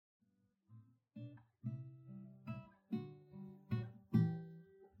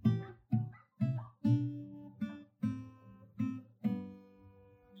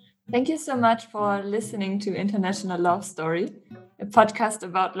Thank you so much for listening to International Love Story, a podcast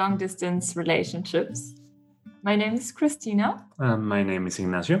about long distance relationships. My name is Christina. My name is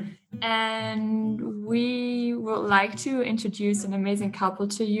Ignacio. And we would like to introduce an amazing couple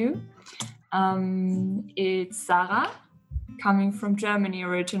to you. It's Sarah, coming from Germany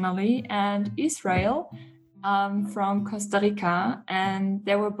originally, and Israel, from Costa Rica, and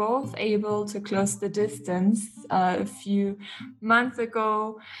they were both able to close the distance a few months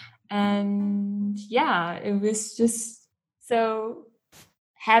ago. And yeah, it was just so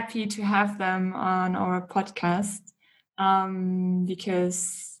happy to have them on our podcast,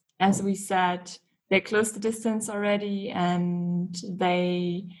 because, as we said, they closed the distance already, and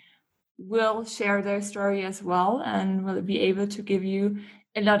they will share their story as well, and will be able to give you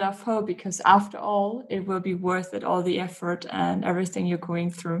a lot of hope, because after all, it will be worth it, all the effort and everything you're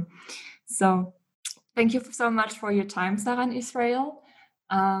going through. So thank you so much for your time, Sarah and Israel.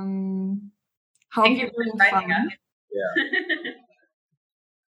 Hope Thank you you're for doing inviting fine.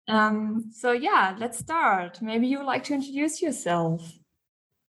 us. So yeah, let's start. Maybe you would like to introduce yourself.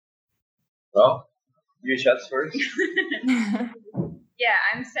 Well, you shots first. Yeah,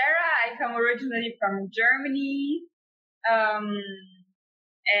 I'm Sarah. I come originally from Germany. And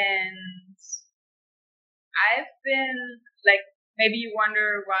I've been, like, maybe you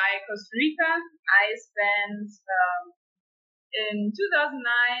wonder why Costa Rica. I spent in 2009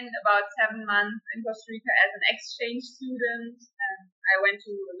 about 7 months in Costa Rica as an exchange student. And I went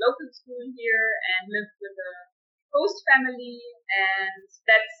to a local school here and lived with a host family. And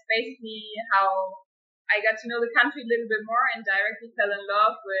that's basically how I got to know the country a little bit more and directly fell in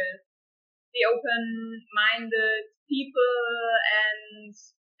love with the open-minded people, and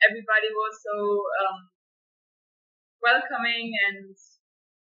everybody was so welcoming, and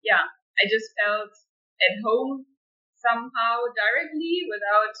yeah, I just felt at home somehow directly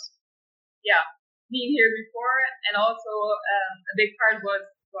without being here before. And also a big part was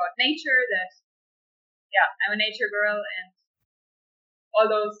about nature, that I'm a nature girl, and all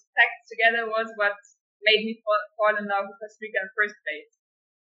those facts together was what made me fall in love with Costa Rica in the first place.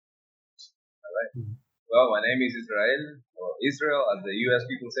 All right. Well, my name is Israel, or Israel, as the U.S.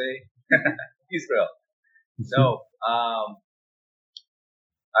 people say. Israel. So, I'm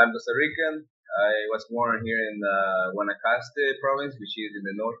Costa Rican. I was born here in Guanacaste province, which is in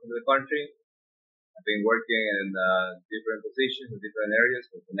the north of the country. I've been working in different positions in different areas,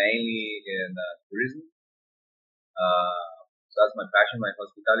 but mainly in tourism. So that's my passion, my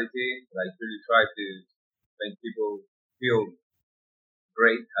hospitality. I really try to make people feel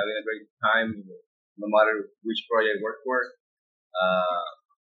great, having a great time, no matter which project I work for.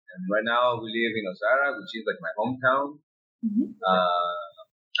 And right now we live in Nosara, which is like my hometown.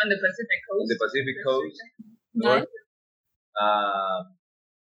 On the Pacific Coast. On the Pacific Coast. Nice.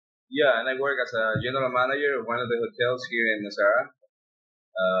 And I work as a general manager of one of the hotels here in Nosara.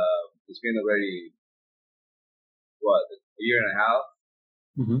 It's been a year and a half.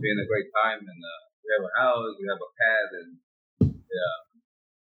 It's been a great time, and we have a house, we have a pet, and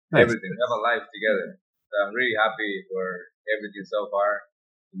everything. We have a life together. So I'm really happy for everything so far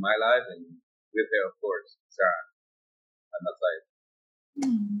in my life, and with her, of course, Sarah, on that side.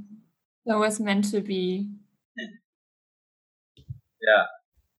 That was meant to be. Yeah,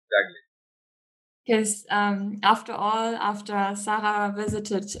 exactly. Because after Sarah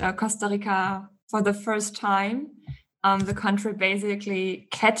visited Costa Rica for the first time, the country basically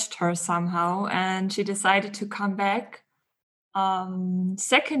catched her somehow, and she decided to come back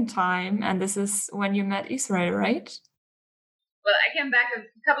second time. And this is when you met Israel, right? Well, I came back a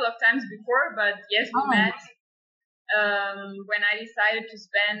couple of times before, but yes, we met when I decided to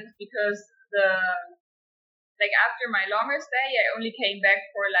spend, because after my longer stay, I only came back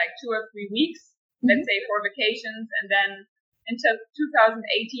for 2 or 3 weeks, let's say, for vacations, and then until 2018,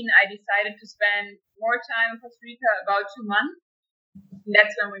 I decided to spend more time in Costa Rica, about 2 months. And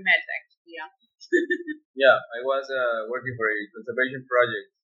that's when we met, actually. Yeah, I was working for a conservation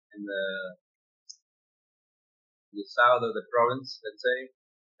project in the south of the province, let's say.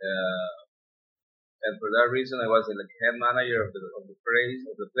 And for that reason, I was the head manager of the place.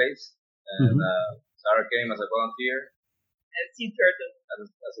 And Sarah came as a volunteer. As sea turtle. As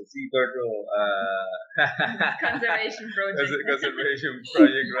a sea turtle. Conservation project. As a conservation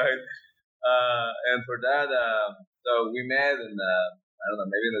project, right? And for that, so we met, and I don't know,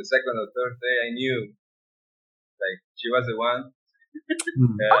 maybe the second or third day, I knew, she was the one.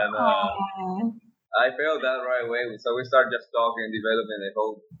 And I felt that right away. So we started just talking and developing a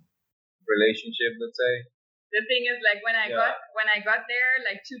whole relationship, let's say. the thing is, like, when I got there,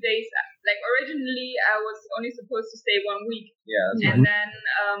 like 2 days, like originally I was only supposed to stay 1 week. Yeah. And then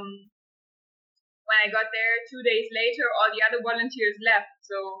when I got there 2 days later, all the other volunteers left.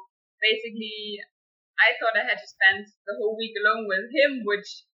 So basically, I thought I had to spend the whole week alone with him,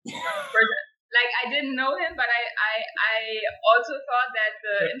 which, like, I didn't know him, but I also thought that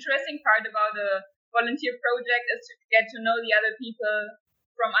the interesting part about a volunteer project is to get to know the other people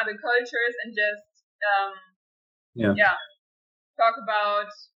from other cultures and just talk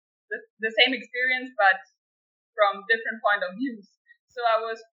about the same experience but from different point of views. So I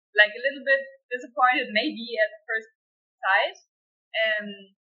was like a little bit disappointed maybe at first sight,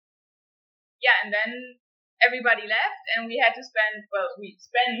 and then everybody left and we had to spend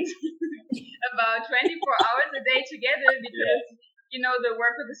about 24 hours a day together because the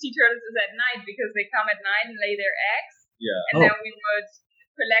work with the sea turtles is at night because they come at night and lay their eggs. And then we would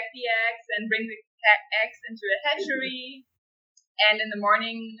collect the eggs and bring the eggs into a hatchery. And in the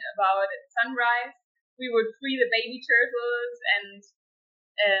morning, about sunrise, we would free the baby turtles and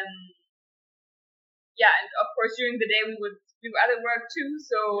of course during the day we would do other work too.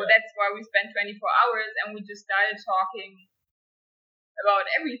 So that's why we spent 24 hours and we just started talking about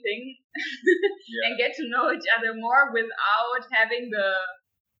everything and get to know each other more without having the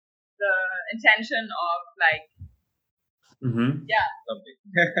intention of like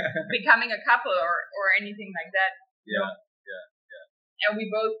becoming a couple or anything like that. And we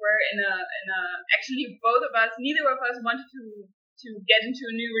both were in a actually both of us, neither of us wanted to get into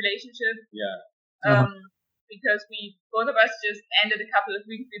a new relationship. Because both of us just ended a couple of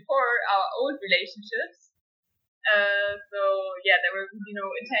weeks before our old relationships. So there were really no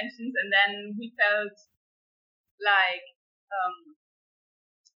intentions, and then we felt like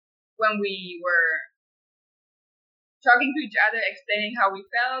when we were talking to each other, explaining how we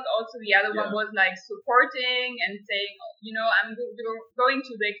felt. Also, the other one was like supporting and saying, I'm going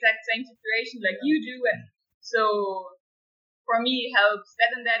to the exact same situation like you do, and so for me it helps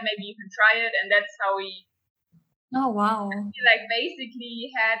that and that. Maybe you can try it, and that's how we. Oh wow! Like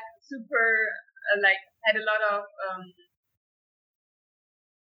basically had had a lot of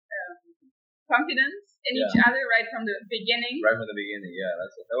confidence in each other right from the beginning. Right from the beginning,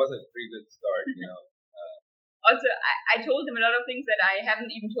 that was a pretty good start, Also, I told him a lot of things that I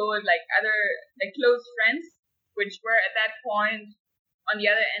haven't even told like other close friends, which were at that point on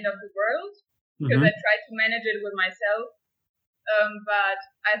the other end of the world, because I tried to manage it with myself. But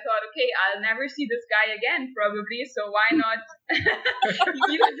I thought, okay, I'll never see this guy again, probably. So why not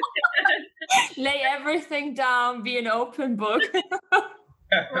lay everything down, be an open book?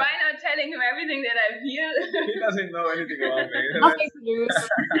 Why not telling him everything that I feel? He doesn't know anything about me. Nothing to lose.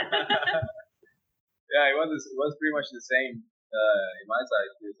 It was pretty much the same in my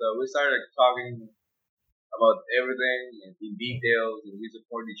side too. So we started talking about everything in details, and we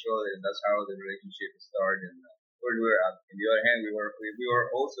support each other, and that's how the relationship started. And on the other hand, we were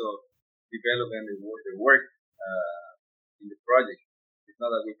also developing the work in the project. It's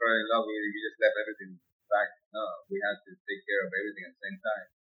not that we fell in love with it; we just left everything back. No, we had to take care of everything at the same time.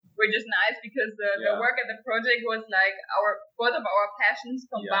 Which is nice because the work at the project was like both of our passions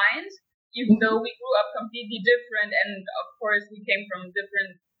combined. Even though we grew up completely different, and of course we came from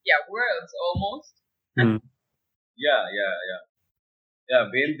different worlds almost. Being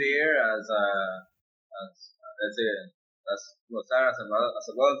there as Sarah as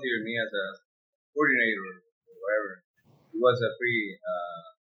a volunteer, me as a coordinator or whatever, it was a pretty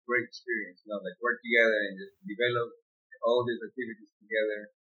great experience. Like work together and just develop all these activities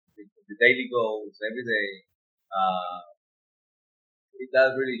together, the daily goals every day. It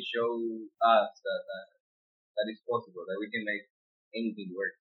does really show us that it's possible, that we can make anything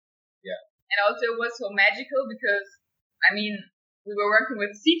work. And also it was so magical because, I mean, we were working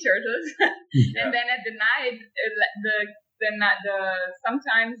with sea turtles, and then at the night,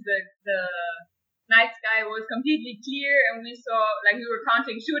 sometimes the night sky was completely clear, and we saw, like, we were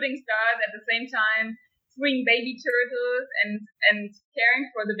counting shooting stars at the same time, freeing baby turtles and caring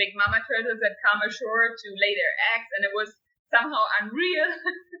for the big mama turtles that come ashore to lay their eggs, and it was somehow unreal,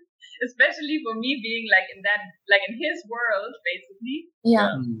 especially for me being like in his world, basically.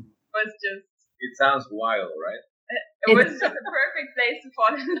 Was just. It sounds wild, right? It was just a perfect place to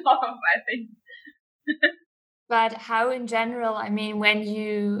fall in love, I think. But how, in general? I mean, when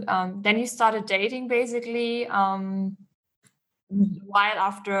you then you started dating, basically, while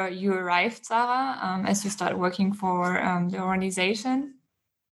after you arrived, Sarah, as you started working for the organization,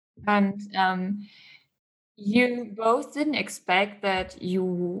 and you both didn't expect that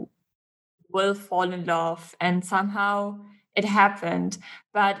you will fall in love, and somehow it happened.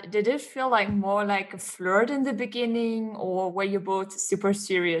 But did it feel like more like a flirt in the beginning, or were you both super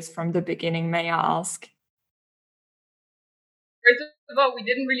serious from the beginning, may I ask? First of all, we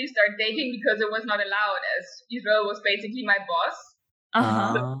didn't really start dating because it was not allowed, as Israel was basically my boss.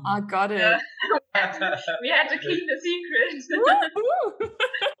 I got it. We had to keep the secret.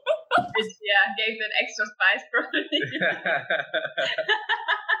 Which, gave it extra spice probably.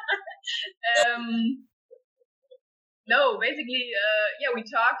 No, basically, we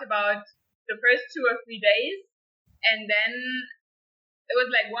talked about the first 2 or 3 days, and then it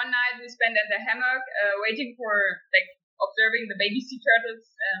was like one night we spent at the hammock, waiting for, like, observing the baby sea turtles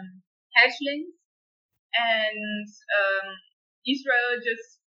hatchlings, and Israel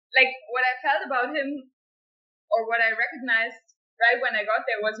just, like, what I felt about him, or what I recognized right when I got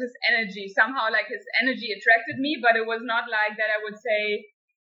there, was his energy. Somehow, like, his energy attracted me, but it was not like that I would say,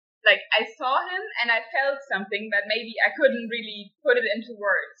 like, I saw him and I felt something, but maybe I couldn't really put it into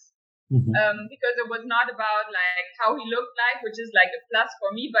words. Because it was not about, like, how he looked like, which is, like, a plus for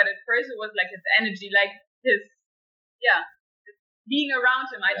me, but at first it was, like, his energy, like, his being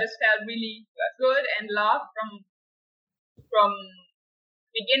around him. I just felt really good and love from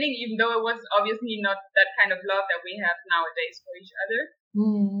beginning, even though it was obviously not that kind of love that we have nowadays for each other.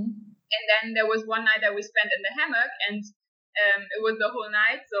 And then there was one night that we spent in the hammock, and it was the whole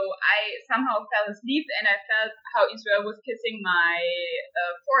night, so I somehow fell asleep, and I felt how Israel was kissing my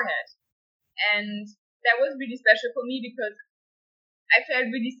forehead. And that was really special for me because I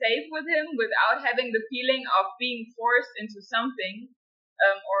felt really safe with him without having the feeling of being forced into something,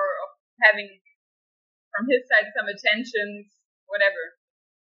 or of having from his side some attentions, whatever.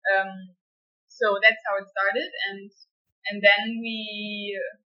 So that's how it started, and then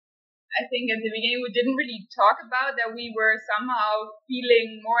I think at the beginning we didn't really talk about that we were somehow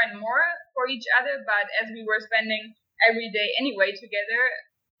feeling more and more for each other, but as we were spending every day anyway together,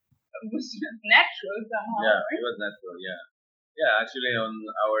 it was just natural somehow. Yeah, right? It was natural, yeah. Yeah, actually on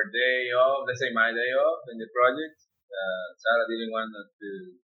our day off, let's say my day off in the project, Sarah didn't want us to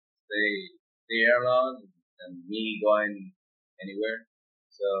stay there long and me going anywhere.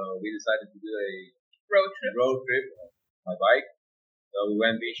 So we decided to do a road trip on my bike. So we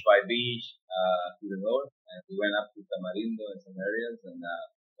went beach by beach to the north, and we went up to Tamarindo and some areas, and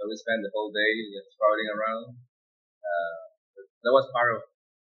so we spent the whole day just traveling around. That was part of,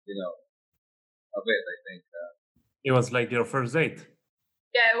 of it, I think. It was like your first date.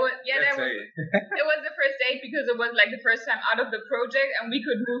 Yeah, it was. Yeah, it was the first date because it was like the first time out of the project, and we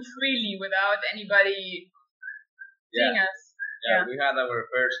could move freely without anybody seeing us. Yeah, we had our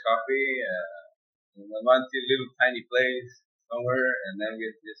first coffee in one little tiny place somewhere, and then we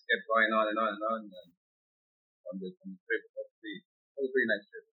just kept going on and on and on. And on the trip, it was a pretty nice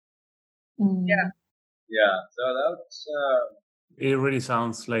trip. Yeah. So that's. It really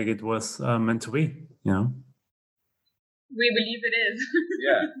sounds like it was meant to be. We believe it is.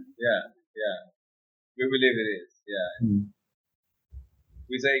 Yeah. We believe it is. Yeah.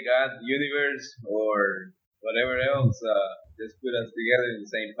 We say God, universe, or whatever else, just put us together in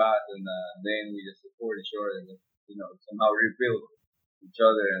the same path, and then we just support each other and somehow rebuild each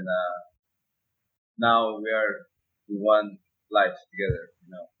other, and now we are in one life together.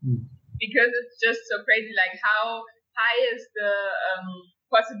 Because it's just so crazy, like how high is the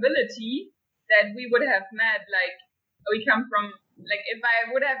possibility that we would have met, like we come from, like if I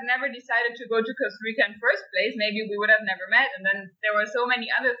would have never decided to go to Costa Rica in first place, maybe we would have never met. And then there were so many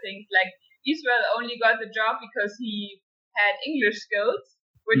other things, like Israel only got the job because he had English skills,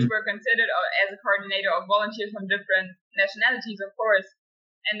 which were considered as a coordinator of volunteers from different nationalities, of course.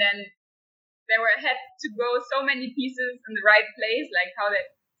 And then there had to go so many pieces in the right place, like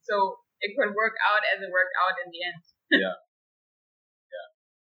so it could work out as it worked out in the end.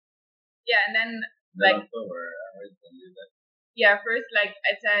 Yeah, and then first, like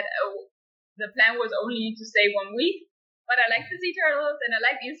I said, the plan was only to stay 1 week, but I like the sea turtles and I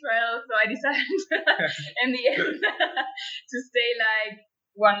like Israel, so I decided in the end to stay like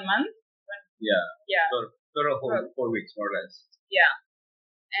 1 month. Total 4 weeks, more or less. Yeah,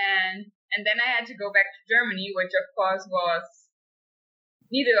 and then I had to go back to Germany, which of course was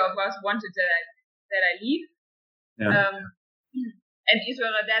neither of us wanted that I leave. Yeah. And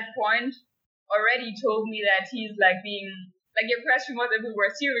Israel at that point already told me that he's like being, like, your question was if we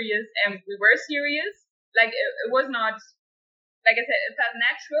were serious, and we were serious. Like it was not, like I said, it felt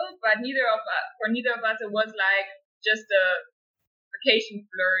natural, but for neither of us it was like just a vacation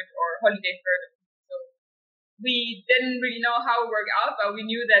flirt or holiday flirt. So we didn't really know how it worked out, but we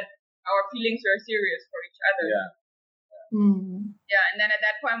knew that our feelings were serious for each other. Mm. Yeah, and then at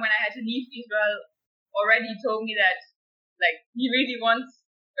that point when I had to leave, Israel already told me that, like he really wants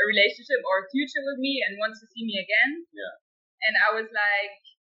a relationship or a future with me and wants to see me again. Yeah. And I was like,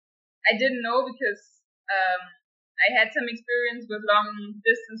 I didn't know because I had some experience with long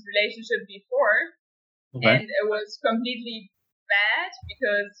distance relationship before, and it was completely bad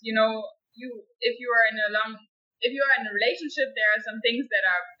because if you are in a relationship, there are some things that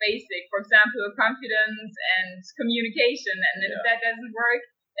are basic. For example, confidence and communication, and if that doesn't work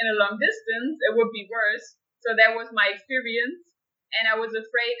in a long distance, it would be worse. So that was my experience, and I was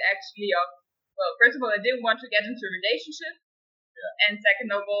afraid actually of. Well, first of all, I didn't want to get into a relationship. And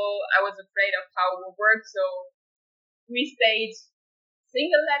second of all, I was afraid of how it would work. So we stayed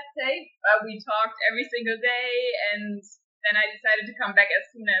single, let's say. We talked every single day. And then I decided to come back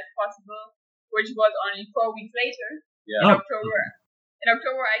as soon as possible, which was only 4 weeks later. Yeah. In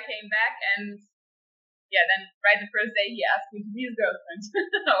October, I came back. And then right the first day, he asked me to be his girlfriend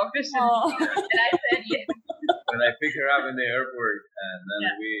officially. And I said yes. When I picked her up in the airport, and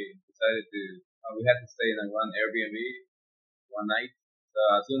then we decided we had to stay in one Airbnb one night. So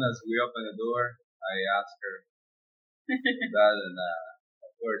as soon as we opened the door, I asked her that, and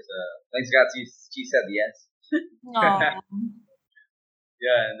of course, thanks God, she said yes.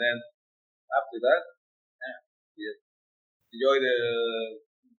 Yeah, and then after that, enjoyed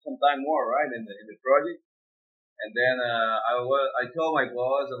some time more, right, in the project. And then I told my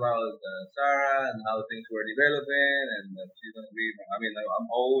boss about Sarah and how things were developing, and she's gonna be. I mean,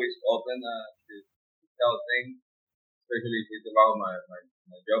 I'm always open to tell things, especially if it's about my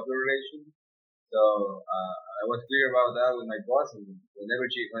job relation. So I was clear about that with my boss, and when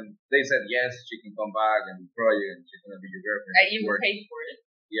they said yes, she can come back and project, and she's gonna be your girlfriend. I even paid for it.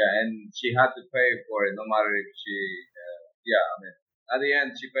 Yeah, and she had to pay for it, no matter if she. I mean, at the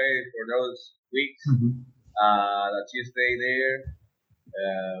end, she paid for those weeks that she stayed there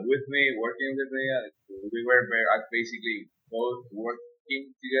with me, working with me. We were basically both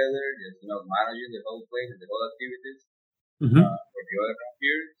working together, just managing the whole place and the whole activities. For the other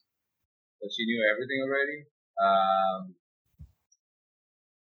peers, so she knew everything already.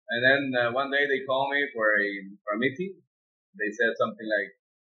 And then one day they called me for a meeting. They said something like,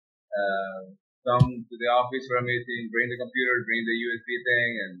 "Come to the office for a meeting. Bring the computer, bring the USB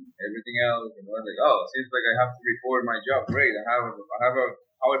thing, and everything else." And I was like, "Oh, seems like I have to record my job. Great! I have a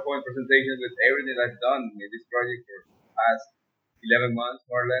PowerPoint presentation with everything I've done in this project for the past 11 months,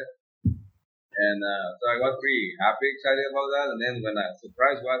 more or less." And so I was pretty happy, excited about that. And then when the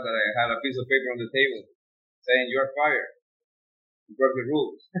surprise was that I had a piece of paper on the table saying, "You're fired. You broke the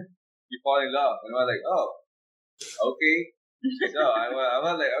rules. You fall in love." And I was like, "Oh, okay." So I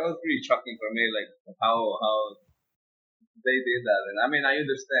was pretty shocking for me, like how they did that. And I mean, I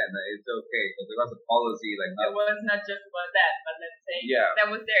understand that it's okay because it was a policy. Like it was not just about that, but let's say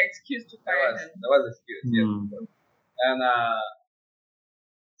that was their excuse to fire him. That was the excuse. Yeah. And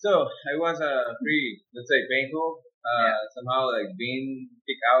so it was pretty, let's say, painful. Somehow, like being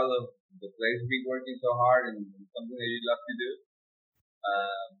kicked out of the place, being working so hard and something that you love to do.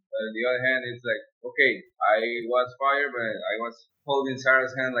 But on the other hand, it's like, okay, I was fired, but I was holding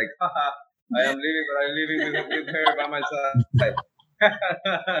Sarah's hand, like, haha, I am leaving, but I'm leaving with her by my side.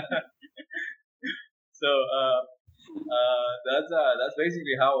 So that's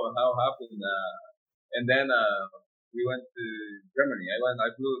basically how it happened. And then we went to Germany. I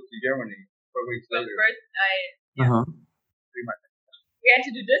flew to Germany 4 weeks later. First, Pretty much. We had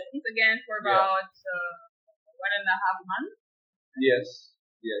to do distance again for about 1.5 months. Yes.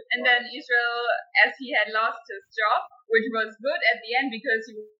 And then Israel, as he had lost his job, which was good at the end because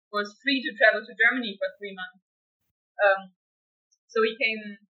he was free to travel to Germany for 3 months. So he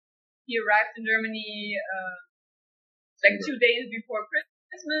arrived in Germany like 2 days before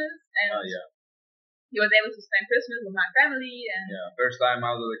Christmas, and he was able to spend Christmas with my family. And first time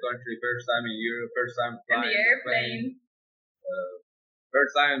out of the country, first time in Europe, first time flying in the airplane.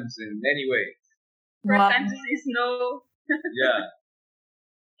 First times in many ways. First time to see snow.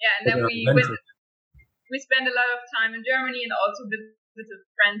 And then we spent a lot of time in Germany and also visited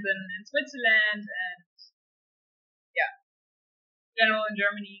friends in Switzerland and general in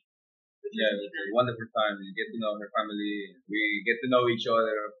Germany. It's a wonderful time. You get to know her family. We get to know each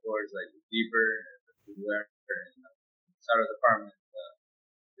other, of course, like deeper. We were in Sarah's apartment for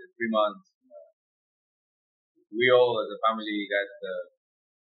 3 months. We all as a family got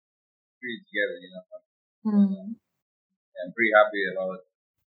pretty together, I'm pretty happy about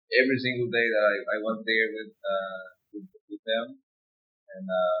every single day that I was there with them, and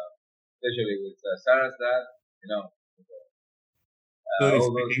especially with Sarah's dad. Do you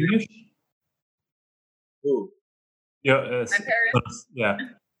speak English? Who? Yeah. My parents. Yeah.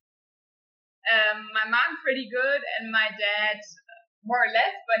 My mom pretty good, and my dad more or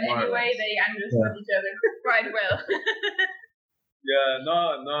less. But More or anyway, less. they understood each other quite well. Yeah,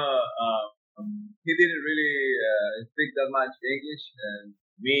 no. He didn't really speak that much English, and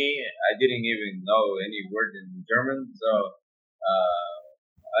me, I didn't even know any word in German. So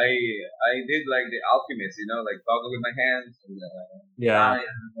I did like the alchemist, like talking with my hands and Yeah,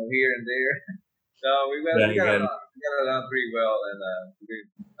 here and there. So we yeah, I got get it. along. We got along pretty well, and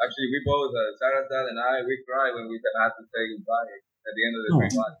we both, Sarah and I, we cried when we had to say goodbye at the end of the Oh,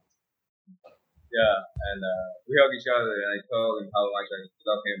 3 months. Yeah, and we hug each other, and I told him how much I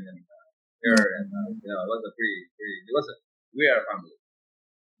love him and her, and it was a we are a family.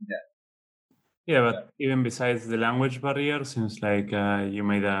 Yeah, yeah, yeah, but even besides the language barrier, seems like you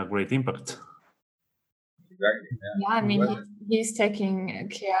made a great impact. exactly. Yeah, Yeah, I mean, he's taking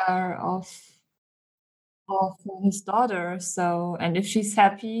care of his daughter. So, and if she's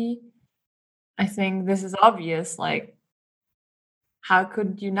happy, I think this is obvious. Like, how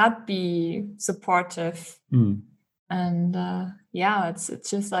could you not be supportive? Mm. And yeah, it's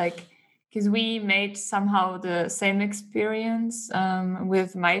just like, because we made somehow the same experience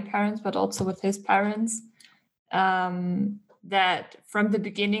with my parents, but also with his parents. That from the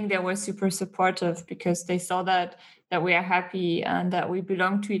beginning they were super supportive because they saw that we are happy and that we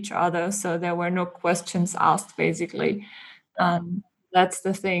belong to each other. So there were no questions asked, basically. That's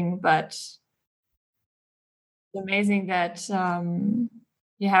the thing. But it's amazing that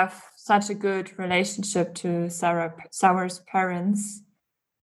you have such a good relationship to Sarah's parents.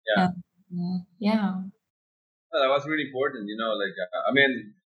 yeah. Yeah. Well, that was really important.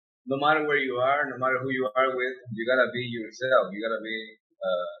 No matter where you are, no matter who you are with, you gotta be yourself. You gotta be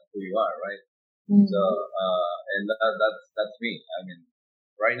who you are, right? So, and that's me. I mean,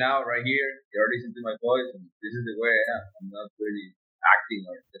 right now, right here, you're listening to my voice, and this is the way I am. I'm not really acting,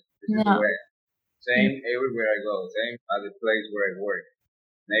 or this is the way I am. Same everywhere I go. Same at the place where I work,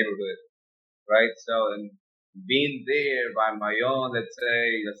 neighborhood, right? So, and being there by my own, let's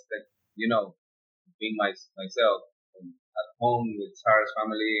say, just like being myself at home with Sarah's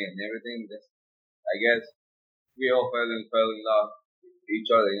family and everything. I guess we all fell in love with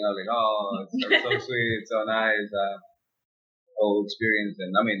each other. Like, oh, it's so sweet, so nice. Whole experience,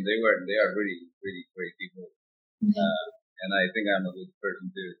 and I mean, they are really really great people. And I think I'm a good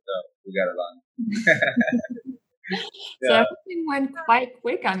person too. So we got along. So everything went quite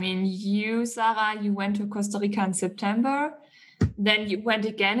quick. I mean, you, Sarah, you went to Costa Rica in September. Then you went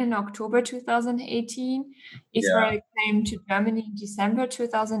again in October 2018. Israel came to Germany in December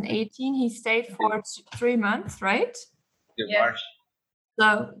 2018. He stayed for 3 months, right? March.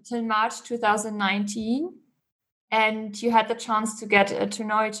 So till March 2019. And you had the chance to get to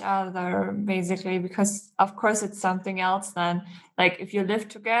know each other, basically, because of course it's something else than like if you live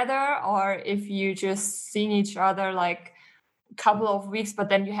together or if you just seen each other like a couple of weeks, but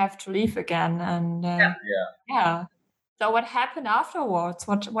then you have to leave again. And yeah. So what happened afterwards?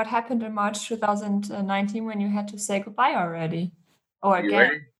 What happened in March 2019 when you had to say goodbye already? Or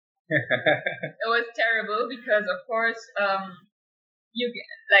again? It was terrible because, of course, you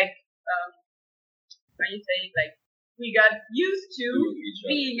like how you say, like, we got used to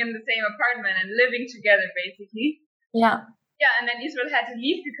being in the same apartment and living together, basically. Yeah. Yeah, and then Israel had to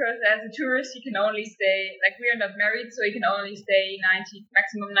leave because as a tourist, you can only stay, like, we are not married, so you can only stay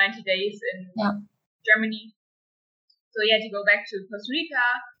maximum 90 days in Germany. So he had to go back to Costa Rica.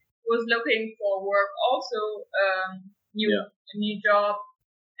 He was looking for work also, a new job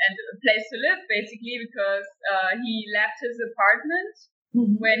and a place to live, basically, because he left his apartment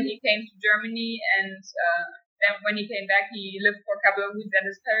when he came to Germany, and then when he came back, he lived for a couple of weeks at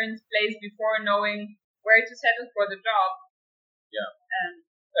his parents' place before knowing where to settle for the job. Yeah.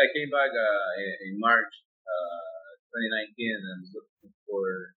 I came back in March 2019 and looking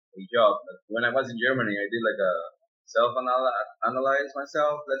for a job. But when I was in Germany, I did like a self-analyze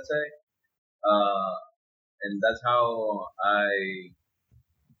myself, let's say. And that's how I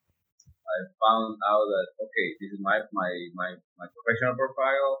found out that, okay, this is my professional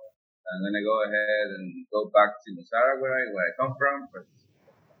profile. I'm gonna go ahead and go back to Nosara where I come from.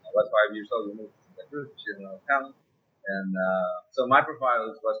 I was 5 years old, we moved to Santa Cruz, which is another town. And so my profile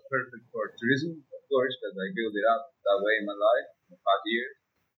was perfect for tourism, of course, because I built it up that way in my life in the past years.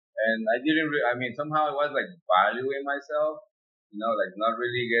 And I didn't somehow I was like valuing myself, like not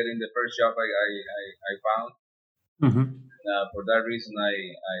really getting the first job I found. For that reason,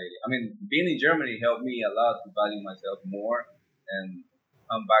 I mean, being in Germany helped me a lot to value myself more and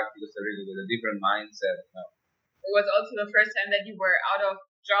come back to Costa Rica with a different mindset. It was also the first time that you were out of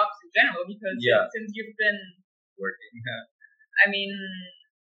jobs in general, because since you've been working, I mean,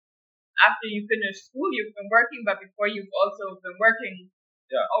 after you finish school, you've been working, but before you've also been working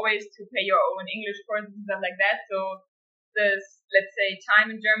always to pay your own English courses and stuff like that. So this, let's say, time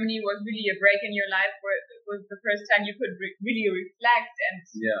in Germany was really a break in your life where it was the first time you could really reflect and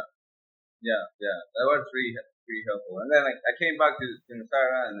that was pretty helpful. And then I came back to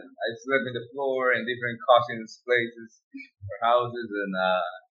Nosara, and I slept on the floor in different cousins' places or houses, and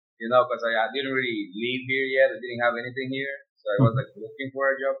because I didn't really live here yet, I didn't have anything here, so I was like looking for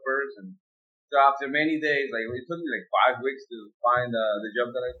a job first, and so after many days, like it took me like 5 weeks to find the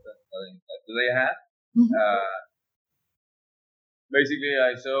job that I had. Basically,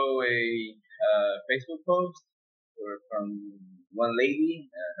 I saw a Facebook post from one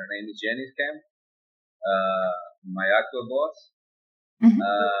lady. Her name is Jenny Kemp, my actual boss.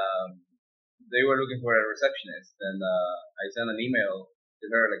 They were looking for a receptionist, and I sent an email to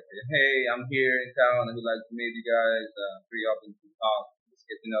her like, "Hey, I'm here in town. I would like to meet you guys. Pretty open to talk, just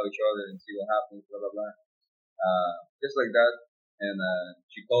get to know each other and see what happens." Blah blah blah. Just like that, and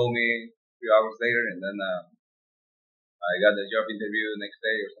she called me 3 hours later, and then I got the job interview the next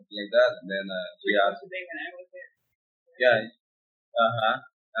day or something like that, and then she asked. Today when I was there. Yeah.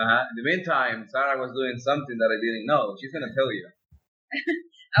 In the meantime, Sarah was doing something that I didn't know. She's gonna tell you.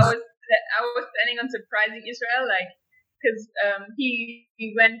 I was planning on surprising Israel, like, because he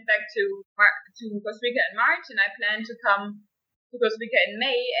went back to Costa Rica in March, and I planned to come to Costa Rica in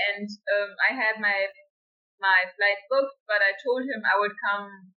May, and I had my flight booked, but I told him I would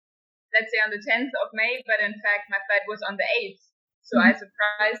come, let's say, on the 10th of May, but in fact my flight was on the 8th, so I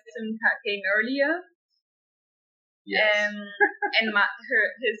surprised him, came earlier. Yes. And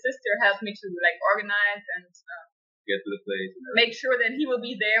his sister helped me to like organize and get to the place. Make sure that he will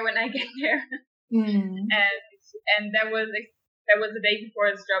be there when I get there. And that was the day before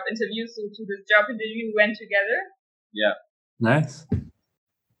his job interview. So to this job interview we went together. Yeah. Nice.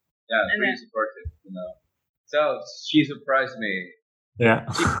 Yeah, pretty supportive, So she surprised me. Yeah.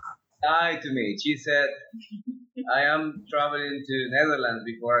 She lied to me. She said, "I am traveling to Netherlands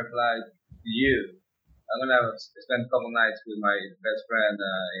before I fly to you. I'm gonna spend a couple nights with my best friend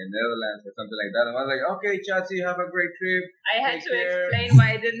in Netherlands or something like that." And I was like, "Okay, Chachi, have a great trip." I had to explain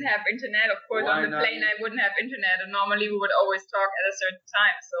why I didn't have internet. Of course, on the plane I wouldn't have internet, and normally we would always talk at a certain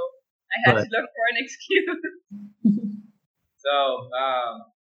time. So I had to look for an excuse. So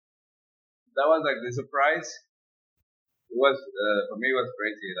that was like the surprise. It was for me, it was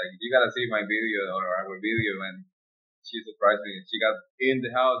crazy. Like you gotta see my video or our video when she surprised me. She got in the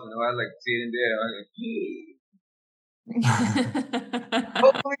house and I was like sitting there. I was like,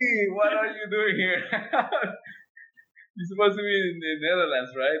 "Holy, what are you doing here? You're supposed to be in the Netherlands,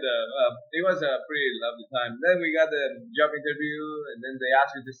 right?" It was a pretty lovely time. Then we got the job interview, and then they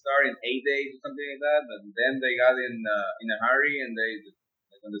asked me to start in 8 days or something like that. But then they got in a hurry, and they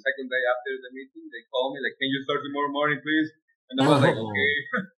on the second day after the meeting, they called me like, "Can you start tomorrow morning, please?" And I was like, "Okay."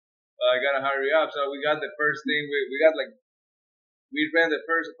 I gotta hurry up. So we got the first thing. We ran the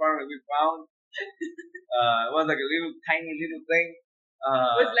first apartment we found. It was like a tiny little thing.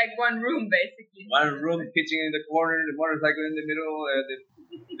 It was like one room basically. One room, kitchen in the corner, the motorcycle in the middle,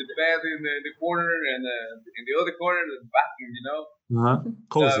 the bed in the corner, and in the other corner the bathroom.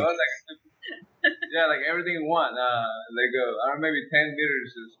 Cozy. So it was like like everything in one. Like I don't know, maybe 10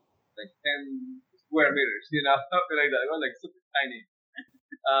 meters, like 10 square meters, something like that. It was like super tiny.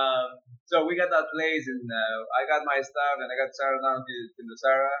 So we got that place, and I got my stuff, and I got Sarah down to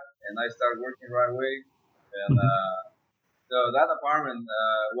Nosara, and I started working right away. And so that apartment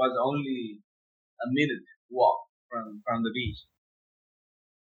was only a minute walk from the beach.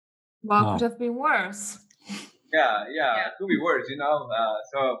 What could have been worse? Yeah, it could be worse,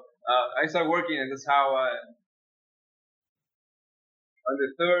 So I started working, and that's how on the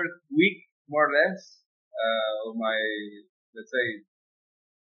third week, more or less, of my, let's say,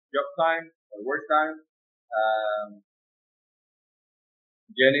 job time or work time.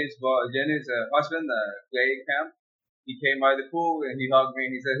 Jenny's husband, Clay Camp, he came by the pool and he hugged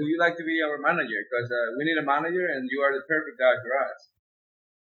me and he said, "Who you like to be our manager? Because we need a manager and you are the perfect guy for us."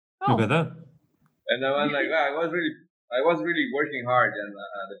 Look at that. And I was like, I was really working hard in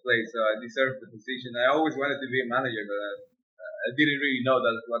the place, so I deserved the position. I always wanted to be a manager, but I didn't really know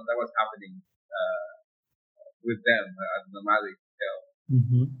that was happening with them at the Nomadic Hotel.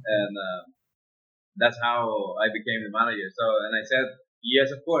 And that's how I became the manager. So, and I said,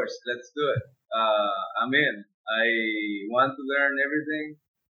 "Yes, of course, let's do it. I'm in. I want to learn everything,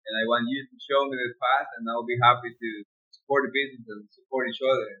 and I want you to show me the path, and I'll be happy to support the business and support each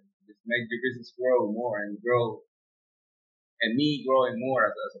other, and just make your business grow more and grow, and me growing more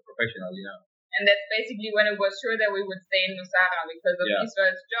as a professional, And that's basically when it was sure that we would stay in Nosara because of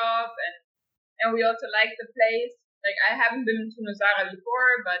Israel's job, and we also like the place. Like, I haven't been to Nosara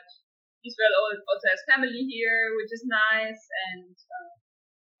before, but Israel also has family here, which is nice, and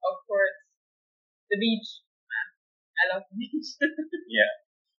of course the beach. I love the beach. Yeah.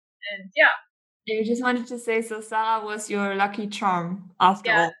 And yeah. You just wanted to say, so Sarah was your lucky charm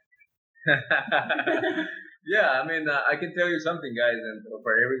after all. Yeah, I mean, I can tell you something, guys, and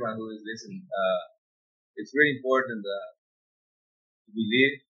for everyone who is listening, it's really important to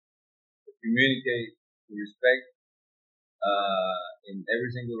believe, to communicate, to respect in every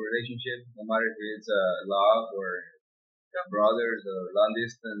single relationship, no matter if it's love or brothers or long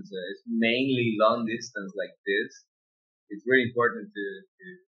distance. It's mainly long distance like this. It's very important to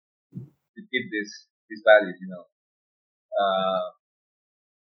keep these values, you know.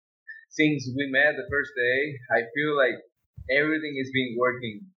 Since we met the first day, I feel like everything is being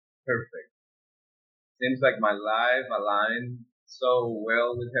working perfect. Seems like my life aligned so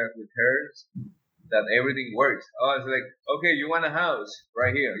well with hers that everything works. Oh, it's like, okay, you want a house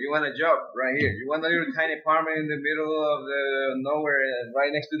right here. You want a job right here. You want a little tiny apartment in the middle of the nowhere,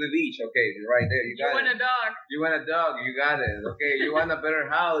 right next to the beach. Okay, right there. You got it. You want a dog. You want a dog. You got it. Okay, you want a better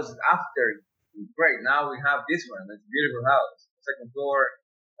house after. Great. Now we have this one. It's a beautiful house. Second floor.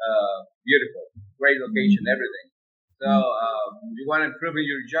 Beautiful, great location, everything. So you want to improve in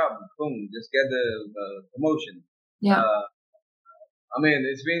your job, boom, just get the promotion. Yeah. I mean,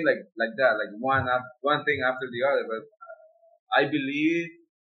 it's been like that, like one thing after the other. But I believe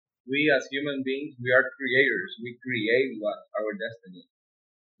we as human beings, we are creators. We create our destiny,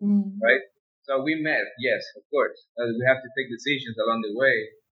 right? So we met, yes, of course. We have to take decisions along the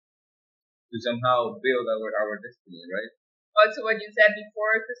way to somehow build our destiny, right? Also, what you said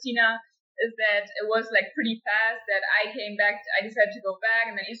before, Christina, is that it was like pretty fast that I came back. I decided to go back,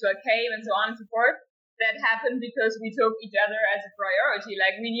 and then Israel came, and so on and so forth. That happened because we took each other as a priority.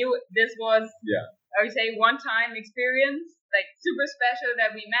 Like, we knew this was, I would say, one-time experience, like super special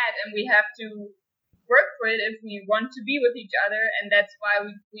that we met, and we have to work for it if we want to be with each other. And that's why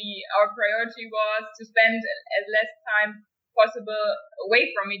our priority was to spend as less time possible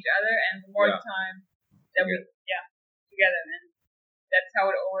away from each other, and more time that we together, and that's how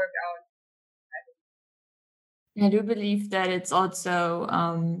it all worked out. I do believe that it's also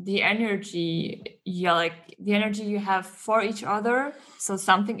the energy you have for each other. So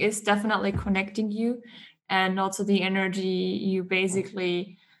something is definitely connecting you, and also the energy you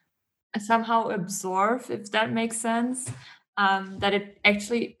basically somehow absorb, if that makes sense. That it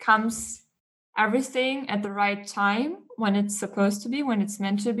actually comes everything at the right time when it's supposed to be, when it's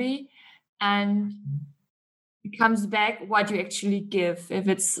meant to be, and it comes back what you actually give. If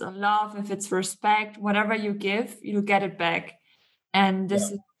it's love, if it's respect, whatever you give, you'll get it back. And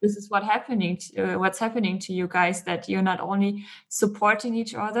this is what's happening to you guys, that you're not only supporting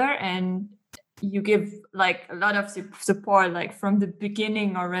each other, and you give like a lot of support, like from the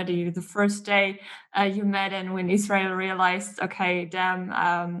beginning already, the first day you met, and when Israel realized, okay, damn,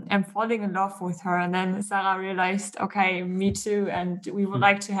 I'm falling in love with her, and then Sarah realized, okay, me too, and we would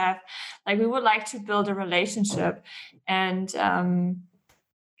like to build a relationship. And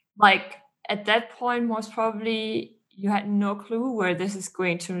like at that point, most probably you had no clue where this is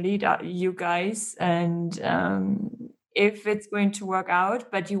going to lead you guys, and if it's going to work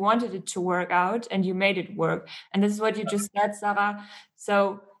out, but you wanted it to work out and you made it work. And this is what you just said, Sarah.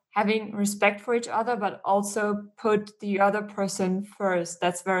 So having respect for each other, but also put the other person first.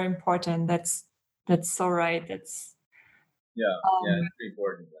 That's very important. That's so right. That's it's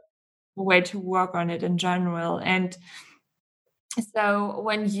important. A way to work on it in general. And so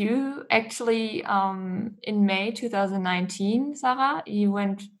when you actually, in May 2019, Sarah, you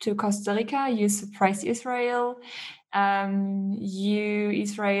went to Costa Rica, you surprised Israel. You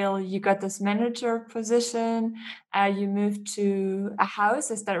got this manager position. You moved to a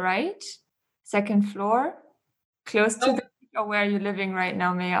house, is that right? Second floor, close to the beach, or where are you living right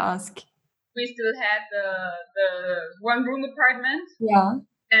now, may I ask? We still had the one-room apartment. Yeah.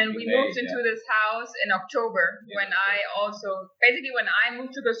 And we moved into this house in October, when I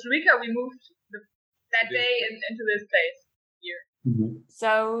moved to Costa Rica, we moved that day into this place here. Mm-hmm.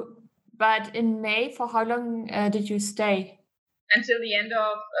 So, but in May, for how long did you stay? Until the end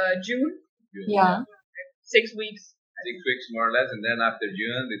of June. Yeah. 6 weeks. 6 weeks more or less, and then after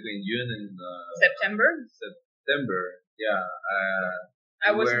June, between June and September,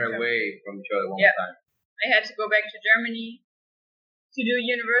 we were away from each other one time. I had to go back to Germany to do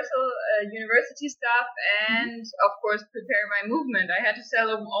university stuff, and of course prepare my movement. I had to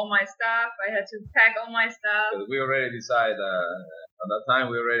sell all my stuff. I had to pack all my stuff. We already decided at that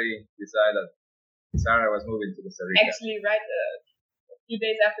time. We already decided that Sarah was moving to Costa Rica. Actually, right a few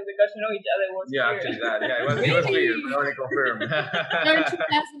days after we got to know each other was Yeah, clear. actually that. Yeah, it was clear. We already confirmed. No, in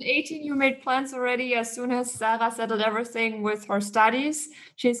 2018, you made plans already. As soon as Sarah settled everything with her studies,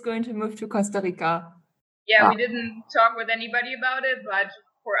 she's going to move to Costa Rica. Yeah, Wow. we didn't talk with anybody about it, but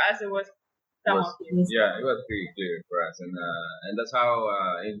for us it was somewhat clear. Yeah, it was pretty clear for us, and that's how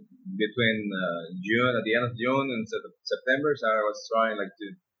in between June, at the end of June and September, Sarah was trying to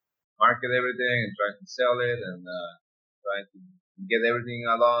market everything and trying to sell it and trying to get everything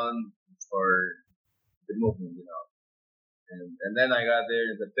along for the movement, And then I got there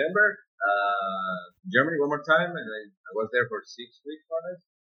in September, Germany one more time, and I was there for 6 weeks on it.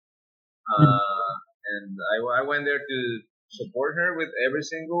 And I went there to support her with every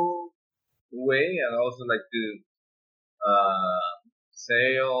single way, and also to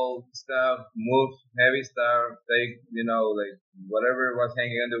sell stuff, move heavy stuff, take whatever was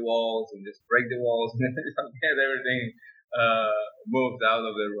hanging on the walls, and just break the walls and get everything moved out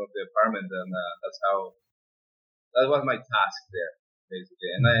of the apartment, and that was my task there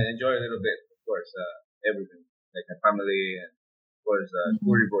basically, and I enjoy a little bit, of course, everything, like my family, and of course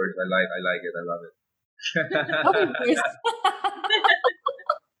food reports. I like it, I love it.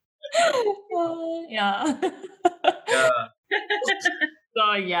 Yeah.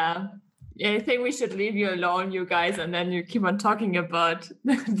 So yeah, I think we should leave you alone, you guys, and then you keep on talking about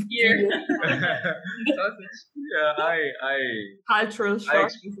Here. Yeah, cultural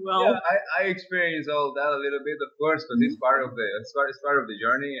shock as well. Yeah, I experienced all that a little bit, of course, because it's part of the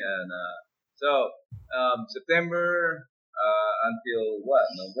journey, and so September until what?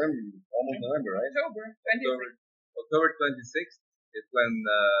 November, almost November, right? October 26th is when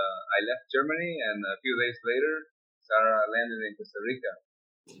I left Germany, and a few days later, Sarah landed in Costa Rica.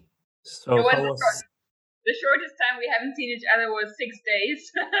 So the shortest time we haven't seen each other was 6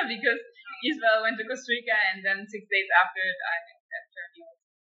 days because Israel went to Costa Rica, and then 6 days after it, I left Germany.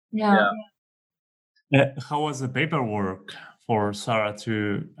 Yeah. How was the paperwork for Sarah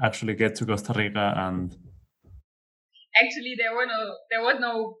to actually get to Costa Rica? And actually, there was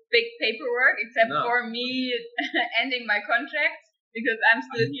no big paperwork except for me ending my contract, because I'm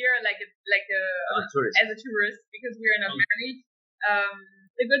still here as a tourist, because we are not married.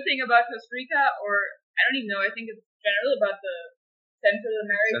 The good thing about Costa Rica, or I don't even know, I think it's general about the Central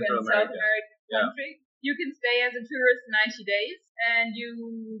American, South American country, you can stay as a tourist 90 days, and you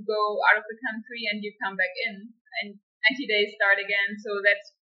go out of the country and you come back in, and 90 days start again. So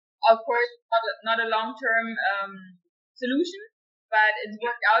that's, of course, not a long-term solution, but it's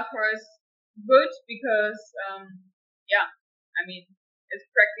worked out for us good, because it's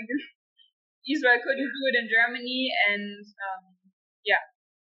practical. Israel couldn't do it in Germany, and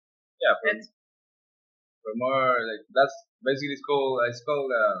for more that's basically it's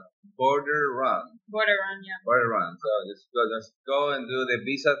called border run. Border run. So just go and do the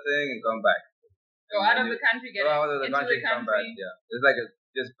visa thing and come back. Go out of the country, get out of the country, come back. Yeah, it's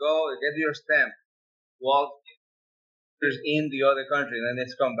just go, get your stamp, walk in the other country, and then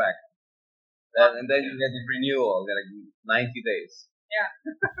just come back. And then you get the renewal, 90 days. Yeah.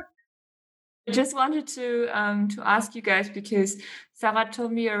 I just wanted to ask you guys, because Sarah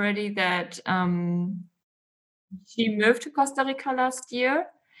told me already that she moved to Costa Rica last year,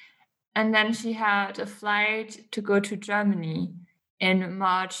 and then she had a flight to go to Germany in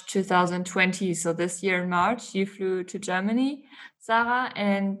March 2020. So this year in March, you flew to Germany, Sarah,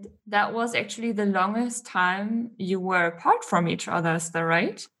 and that was actually the longest time you were apart from each other. Is that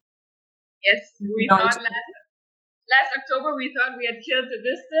right? Yes, we thought last October we thought we had killed the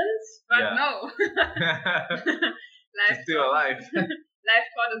distance, but no. Life still alive. Life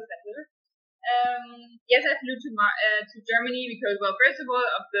caught us better. Yes, I flew to Germany because, well, first of all,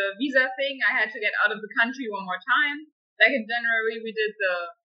 of the visa thing, I had to get out of the country one more time. Like in January, we did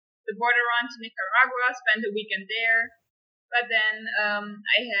the border run to Nicaragua, spent a weekend there. But then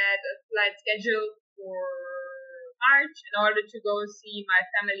I had a flight scheduled for March in order to go see my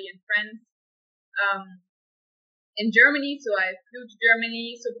family and friends in Germany. So I flew to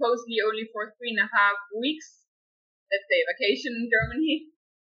Germany supposedly only for 3.5 weeks. Let's say vacation in Germany.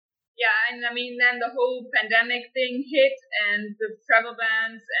 Yeah, and I mean, then the whole pandemic thing hit, and the travel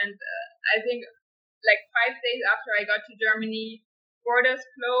bans, and I think 5 days after I got to Germany, borders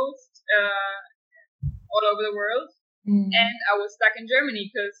closed all over the world, and I was stuck in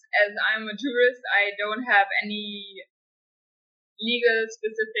Germany because, as I'm a tourist, I don't have any legal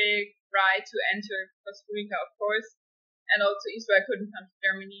specific right to enter Costa Rica, of course, and also Israel couldn't come to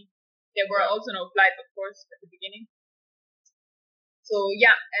Germany. There were also no flights, of course, at the beginning. So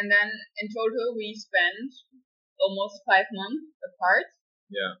yeah, and then in total we spent almost 5 months apart.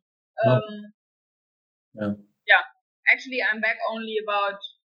 Yeah. Yeah. Actually, I'm back only about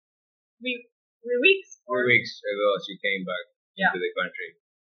three weeks. 3 weeks ago, she came back into the country,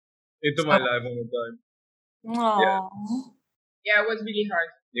 into my life one more time. Aww. Yeah, it was really hard.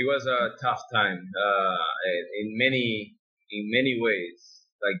 It was a tough time, in many ways.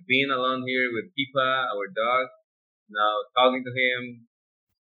 Like being alone here with Pipa, our dog. Now talking to him,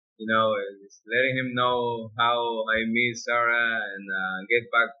 just letting him know how I miss Sarah and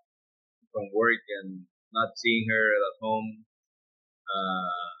get back from work and not seeing her at home.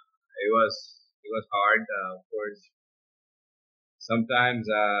 It was hard, of course. Sometimes,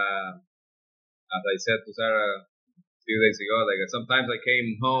 as I said to Sarah a few days ago, like sometimes I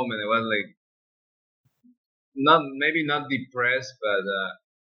came home and it was like not depressed,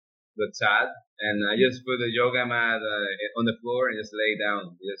 but sad. And I just put a yoga mat on the floor and just lay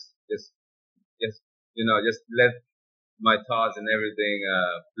down, just just let my thoughts and everything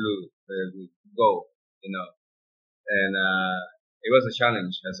go, and it was a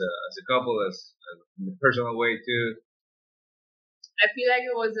challenge as a couple, as in a personal way too. I feel like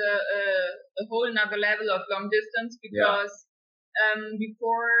it was a whole another level of long distance because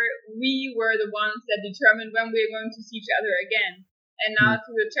before we were the ones that determined when we were going to see each other again. And now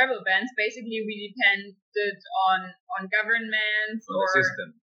through the travel bans, basically we depended on governments on the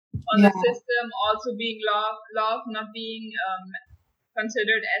system. The system also being law not being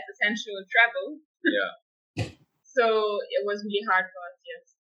considered as essential travel. Yeah. So it was really hard for us,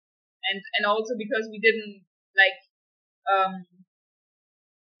 yes. And also because we didn't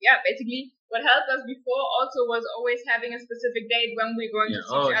basically what helped us before also was always having a specific date when we're going to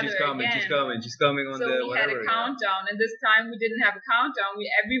see each other again. She's coming on so the we had a countdown, and this time we didn't have a countdown.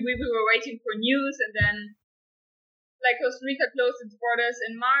 Every week we were waiting for news, and then Costa Rica closed its borders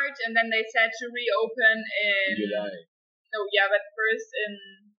in March, and then they said to reopen in July. But first in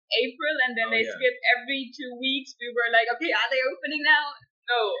April, and then they skipped every 2 weeks. We were like, okay, are they opening now?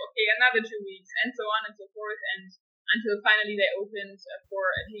 No, okay, another 2 weeks, and so on and so forth, and until finally they opened for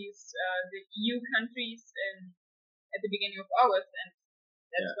at least the EU countries at the beginning of August, and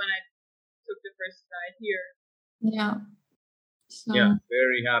that's when I took the first flight here. Yeah. So. Yeah,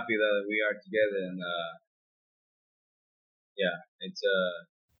 very happy that we are together, and it's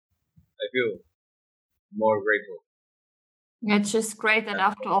I feel more grateful. It's just great that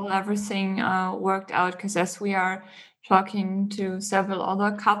after all everything worked out, because as we are talking to several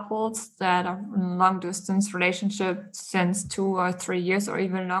other couples that are in long distance relationships since 2 or 3 years or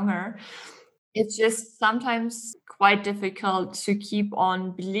even longer, it's just sometimes quite difficult to keep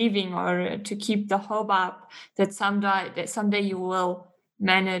on believing or to keep the hope up that someday you will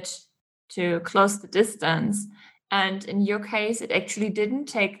manage to close the distance. And in your case, it actually didn't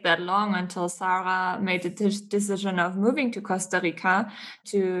take that long until Sarah made the decision of moving to Costa Rica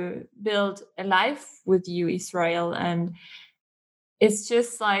to build a life with you, Israel. And it's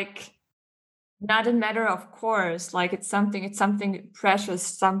just not a matter of course, it's something precious,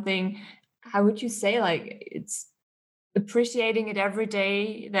 something, how would you say, it's appreciating it every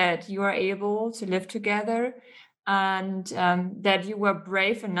day that you are able to live together, and that you were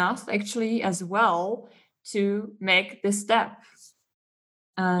brave enough actually as well to make this step.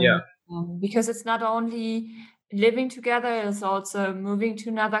 Because it's not only living together, it's also moving to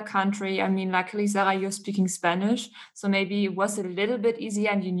another country. I mean, luckily, Sarah, you're speaking Spanish, so maybe it was a little bit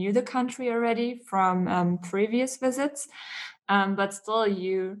easier and you knew the country already from previous visits, but still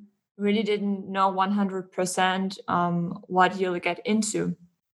you really didn't know 100% what you'll get into,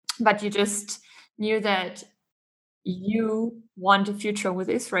 but you just knew that you want a future with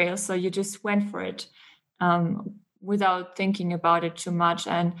Israel, so you just went for it without thinking about it too much.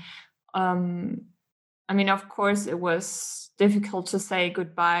 And I mean, of course, it was difficult to say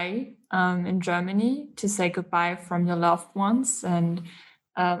goodbye in Germany, to say goodbye from your loved ones. And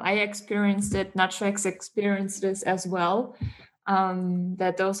I experienced it, Natchex experienced this as well,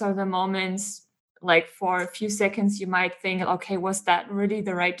 that those are the moments, for a few seconds, you might think, okay, was that really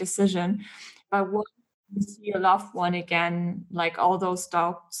the right decision? But when you see your loved one again, all those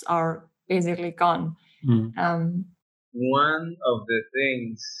doubts are basically gone. One of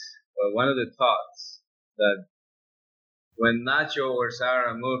the thoughts that when Nacho or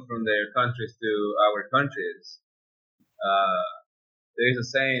Sarah moved from their countries to our countries, there is a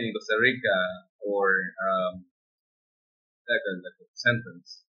saying in Costa Rica, or like a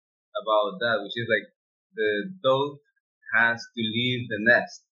sentence about that, which is the dove has to leave the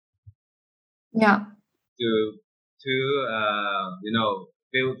nest. Yeah. To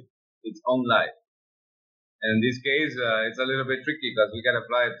build its own life. And in this case, it's a little bit tricky because we gotta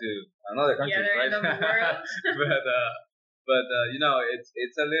fly to another country, right? End of the world. But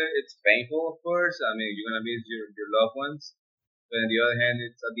it's painful, of course. I mean, you're gonna miss your loved ones. But on the other hand,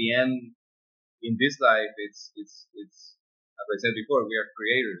 it's at the end in this life. It's as I said before, we are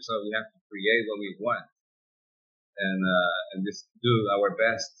creators, so we have to create what we want and just do our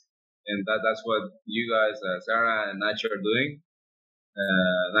best. And that's what you guys, Sarah and Nacho, are doing.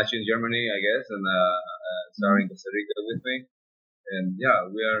 Nacho in Germany, I guess, and Sarah in Costa Rica with me. And yeah,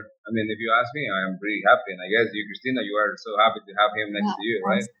 we are. I mean, if you ask me, I am pretty happy. And I guess you, Christina, you are so happy to have him next to you,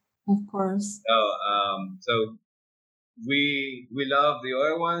 right? Of course. So we love the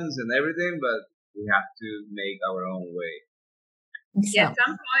other ones and everything, but we have to make our own way. Yeah, at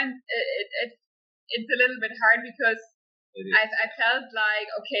some point it's a little bit hard because I felt like,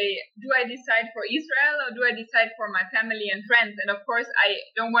 okay, do I decide for Israel or do I decide for my family and friends? And of course, I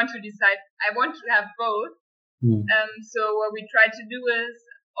don't want to decide. I want to have both. So what we try to do is,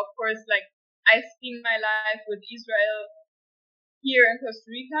 of course, like I see my life with Israel here in Costa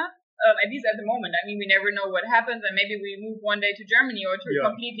Rica, at least at the moment. I mean, we never know what happens, and maybe we move one day to Germany or to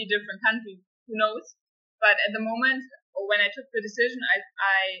a completely different country. Who knows? But at the moment, when I took the decision,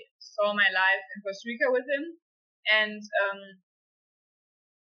 I saw my life in Costa Rica with him, and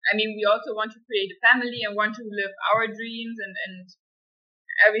I mean, we also want to create a family and want to live our dreams and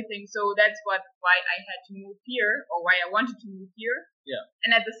everything. So that's why I had to move here, or why I wanted to move here. Yeah.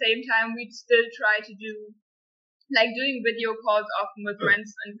 And at the same time, we still try to do, like, doing video calls often with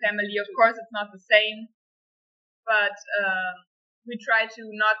friends and family. Of course, it's not the same, but we try to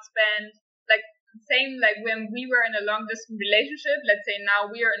not spend, like, same like when we were in a long distance relationship. Let's say now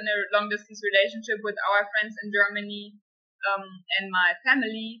we are in a long distance relationship with our friends in Germany and my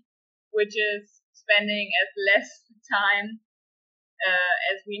family, which is spending as less time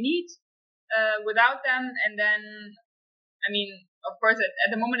as we need without them. And then, I mean, of course,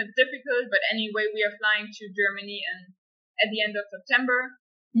 at the moment it's difficult, but anyway, we are flying to Germany and at the end of September.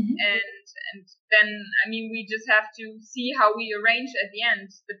 And then, I mean, we just have to see how we arrange at the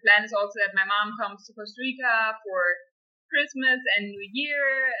end. The plan is also that my mom comes to Costa Rica for Christmas and New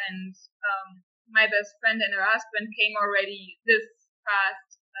Year, and my best friend and her husband came already this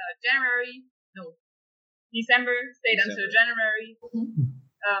past December, stayed until January.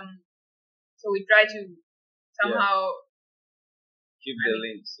 So we try to somehow keep the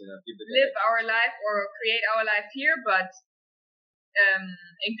links, live our life or create our life here, but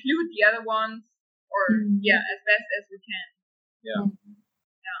include the other ones, or as best as we can.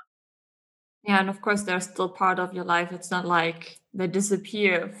 Yeah, and of course they're still part of your life. It's not like they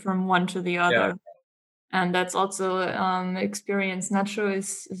disappear from one to the other. And that's also experience Nacho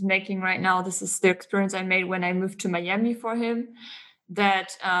is making right now. This is the experience I made when I moved to Miami for him,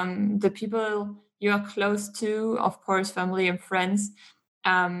 that the people you are close to, of course, family and friends,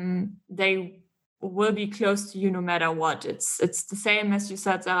 they will be close to you no matter what. It's the same as you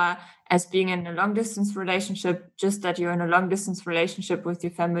said, Sarah, as being in a long distance relationship, just that you're in a long distance relationship with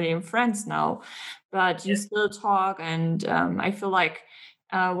your family and friends now, but you still talk. And I feel like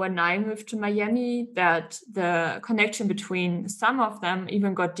when I moved to Miami, that the connection between some of them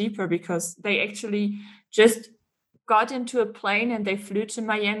even got deeper, because they actually just got into a plane and they flew to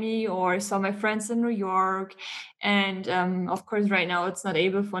Miami, or saw my friends in New York. And of course, right now it's not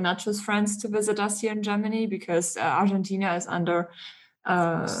able for Nacho's friends to visit us here in Germany because Argentina is under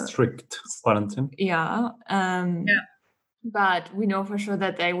strict quarantine. But we know for sure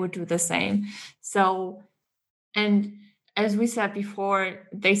that they would do the same. So, and as we said before,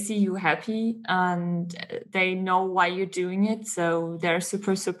 they see you happy and they know why you're doing it. So they're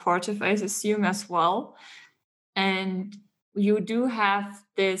super supportive, I assume, as well. And you do have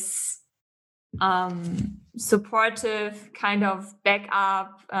this supportive kind of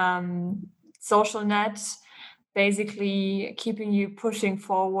backup social net, basically keeping you pushing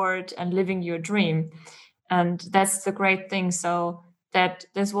forward and living your dream. And that's the great thing. So that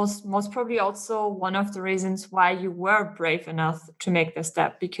this was most probably also one of the reasons why you were brave enough to make the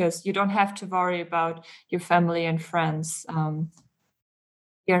step, because you don't have to worry about your family and friends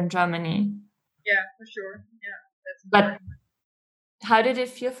here in Germany. Yeah, for sure. Yeah, that's important. But how did it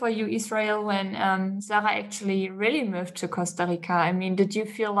feel for you, Israel, when Sarah actually really moved to Costa Rica? I mean, did you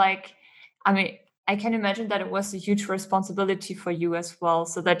feel like, I can imagine that it was a huge responsibility for you as well,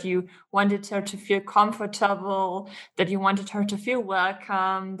 so that you wanted her to feel comfortable, that you wanted her to feel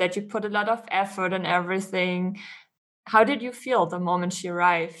welcome, that you put a lot of effort in everything. How did you feel the moment she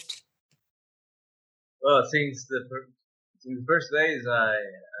arrived? Well, since the first days, I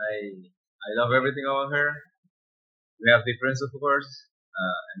love everything about her. We have differences, of course,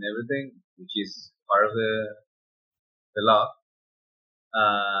 and everything, which is part of the love.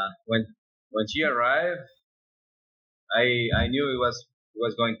 When she arrived, I knew it was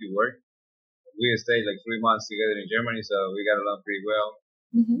going to work. We stayed like 3 months together in Germany, so we got along pretty well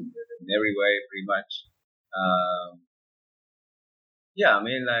Mm-hmm. in every way, pretty much. Um, yeah, I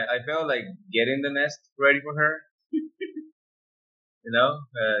mean, I felt like getting the nest ready for her.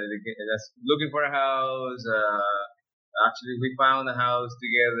 Just looking for a house. Actually, we found a house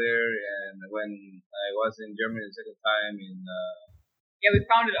together, and when I was in Germany the second time in Yeah, we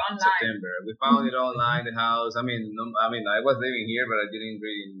found it online. September, we found it online. The house. I mean, I was living here, but I didn't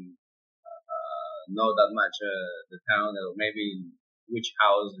really know that much the town or maybe which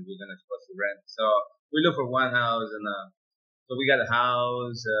house we were gonna supposed to rent. So we looked for one house, and so we got a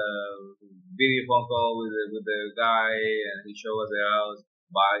house, video phone call with the guy, and he showed us the house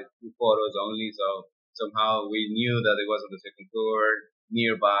by 2 photos only. So somehow we knew that it was on the second floor,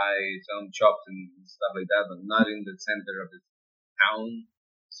 nearby some shops and stuff like that, but not in the center of the town.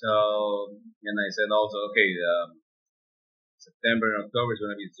 So, and I said also, okay, September and October is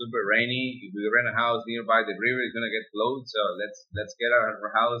going to be super rainy. If we rent a house nearby the river, it's going to get flooded. So let's get our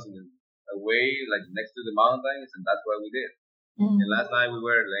house away, like next to the mountains, and that's what we did. And last night we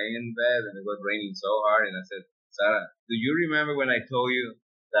were laying in bed and it was raining so hard, and I said, Sarah, do you remember when I told you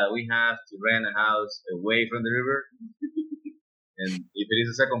that we have to rent a house away from the river? And if it is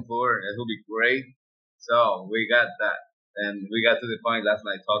a second floor, it will be great. So we got that. And we got to the point last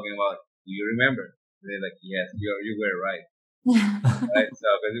night talking about, do you remember? And they're like, yes, you were right. Right? So,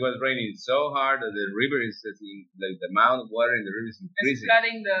 because it was raining so hard that the river is, like the amount of water in the river is It's increasing.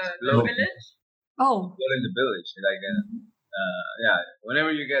 flooding the village. Oh. Flooding the village. Like, yeah,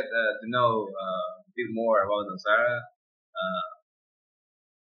 whenever you get to know a bit more about Nosara,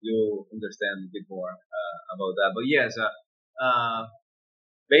 you'll understand a bit more about that. But yes,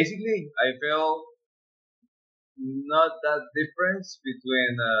 basically, I felt not that difference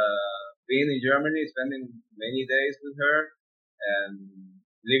between being in Germany, spending many days with her, and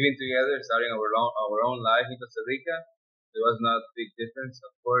living together, starting our own life in Costa Rica. There was not a big difference.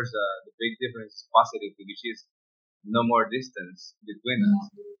 Of course, the big difference is positive, which is no more distance between us,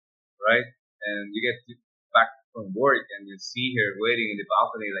 right? And you get back from work and you see her waiting in the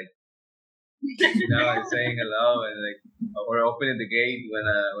balcony, like, and saying hello, and like, or opening the gate when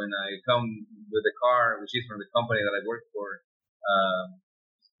I come with the car, which is from the company that I work for.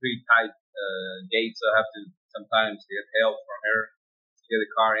 Pretty tight gate, so I have to sometimes get help from her to get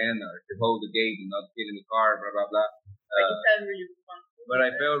the car in or to hold the gate and not get in the car, blah blah blah. But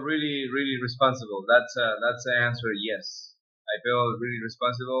I felt really, really responsible. That's the answer. Yes, I feel really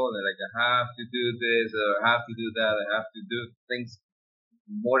responsible, and like I have to do this, or I have to do that. I have to do things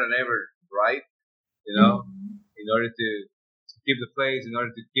more than ever, right? In order to keep the place, in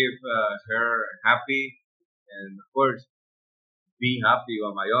order to keep her happy, and of course be happy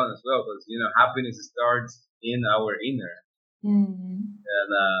on my own as well, because happiness starts in our inner. And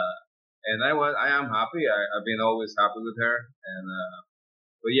I am happy. I've been always happy with her, and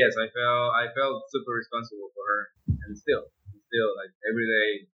but yes, I felt super responsible for her, and still like every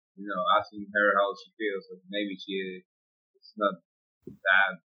day, asking her how she feels. Like maybe she is not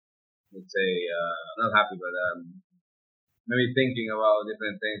that, let's say, not happy, but maybe thinking about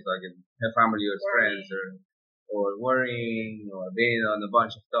different things like her family or friends, or worrying, or being on a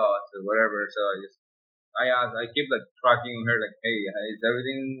bunch of thoughts or whatever. So I keep like tracking on her, like, hey, is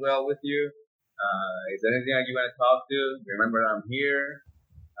everything well with you? Is there anything that you want to talk to? Remember, I'm here.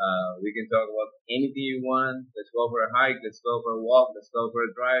 We can talk about anything you want. Let's go for a hike. Let's go for a walk. Let's go for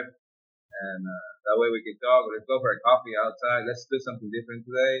a drive. And that way we can talk. Let's go for a coffee outside. Let's do something different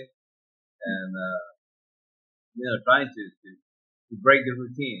today. And trying to break the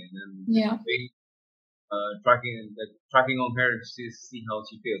routine and tracking on her to see how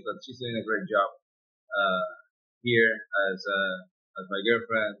she feels. But she's doing a great job here as my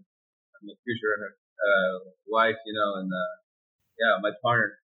girlfriend, my future wife, and my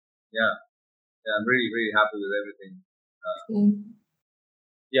partner. Yeah, I'm really, really happy with everything.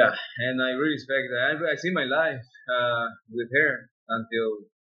 Yeah, and I really expect that. I see my life with her until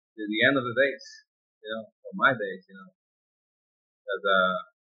the end of the days, or my days,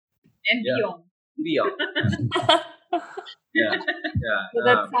 and beyond. Beyond. Yeah. So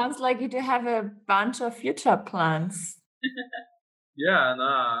that sounds like you do have a bunch of future plans. Yeah, and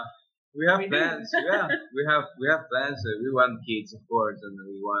we have plans. Yeah, we have plans. We want kids, of course, and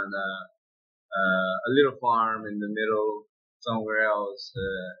we want a little farm in the middle, somewhere else,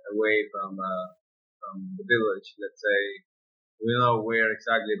 away from the village. Let's say we don't know where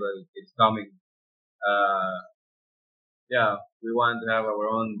exactly, but it's coming. Yeah, we want to have our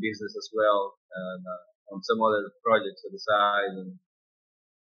own business as well, and on some other projects on the side, and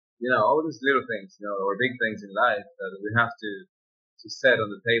all these little things, or big things in life that we have to set on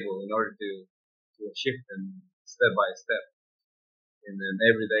the table in order to shift them step by step in an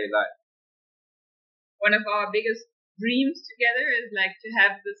everyday life. One of our biggest dreams together is like to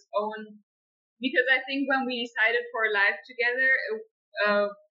have this own, because I think when we decided for life together,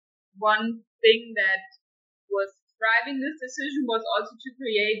 one thing that was driving this decision was also to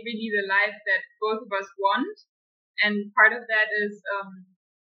create really the life that both of us want. And part of that is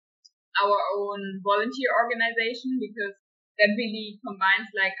our own volunteer organization, because that really combines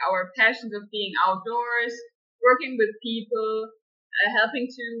like our passions of being outdoors, working with people, helping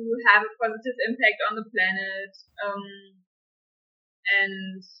to have a positive impact on the planet,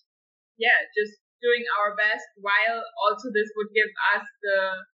 and just doing our best, while also this would give us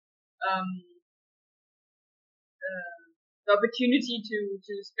the opportunity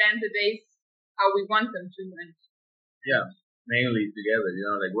to spend the days how we want them to, and mainly together,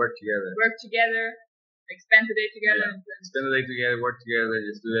 like work together, like spend the day together, spend the day together, work together,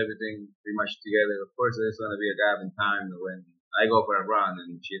 just do everything pretty much together. Of course, there's going to be a gap in time when I go for a run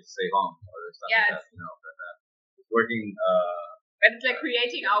and she has to stay home or something like that, but working. But it's like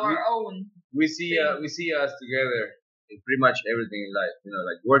creating our own. We see us together in pretty much everything in life,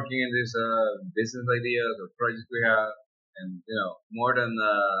 like working in these business ideas or projects we have, and more than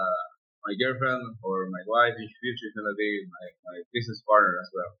my girlfriend or my wife in the future is gonna be my business partner as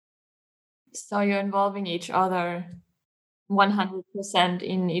well. So you're involving each other 100%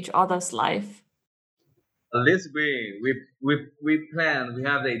 in each other's life. At least we plan. We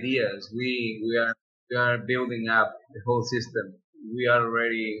have the ideas. We are building up the whole system. We are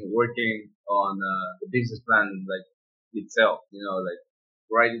already working on the business plan like itself. Like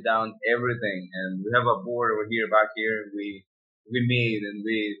writing down everything, and we have a board over here, back here. We meet and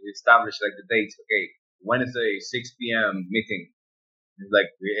we establish like the dates. Okay, Wednesday 6 p.m. meeting. It's like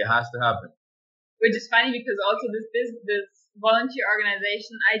it has to happen. Which is funny because also this volunteer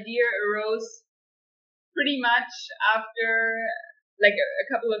organization idea arose pretty much after, like a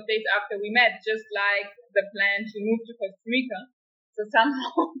couple of days after we met, just like the plan to move to Costa Rica. So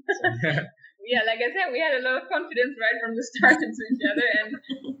somehow, like I said, we had a lot of confidence right from the start into each other,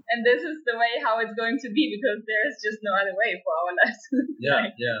 and this is the way how it's going to be, because there's just no other way for our lives.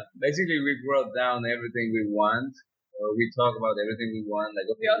 Basically, we wrote down everything we want. We talk about everything we want. Like,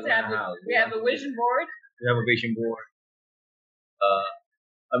 okay, we also have a vision board. We have a vision board.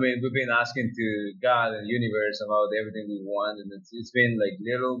 We've been asking to God and universe about everything we want, and it's been like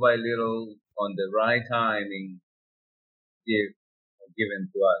little by little on the right timing given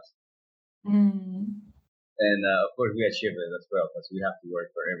to us. And of course, we achieve it as well, because we have to work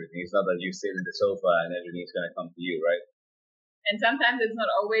for everything. It's not that you sit in the sofa and everything's gonna come to you, right? And sometimes it's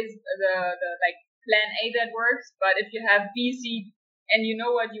not always the like plan A that works, but if you have B, C, and you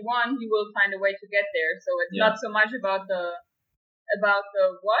know what you want, you will find a way to get there. So it's not so much about the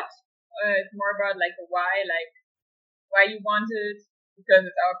what, it's more about like the why, like why you want it, because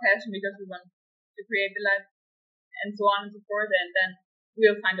it's our passion, because we want to create the life, and so on and so forth, and then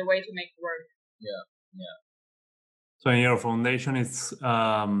we'll find a way to make it work. So in your foundation, it's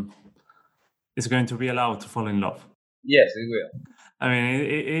going to be allowed to fall in love. Yes, it will. I mean,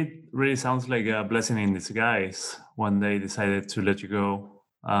 it really sounds like a blessing in disguise when they decided to let you go.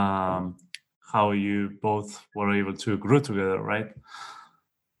 How you both were able to grow together, right?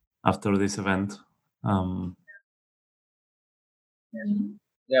 After this event. We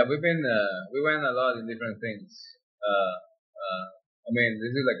went a lot in different things.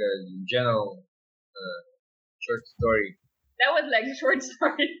 This is like a general short story. That was like a short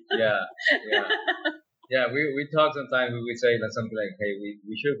story. We talk sometimes. We say that something like, "Hey,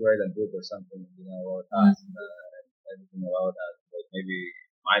 we should write a book or something, about us and everything about us. Like maybe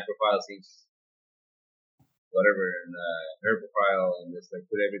my profile seems whatever, and her profile, and just like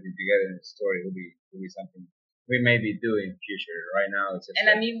put everything together in a story will be something we may be doing in the future. Right now, it's just. And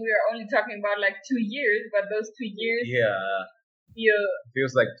like, we are only talking about like 2 years, but those 2 years.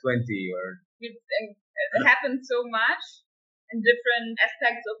 Feels like 20 or. It happens so much in different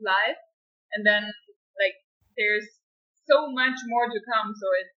aspects of life, and then like there's so much more to come. So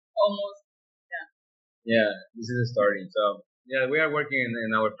it's almost this is a starting. So we are working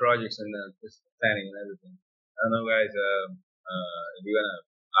in our projects and just planning and everything. I don't know, guys. If you wanna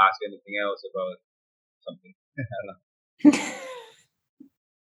ask anything else about something, I don't know.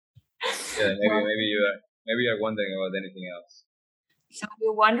 Maybe you're wondering about anything else. So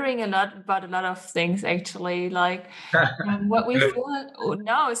we're wondering about a lot of things, actually, like what we feel.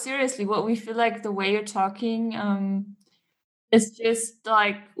 No, seriously, what we feel like the way you're talking. it's just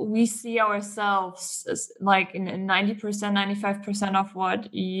like we see ourselves as like in 90%, 95% of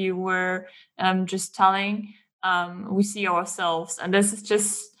what you were just telling. We see ourselves, and this is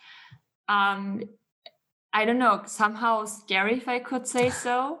just I don't know, somehow scary, if I could say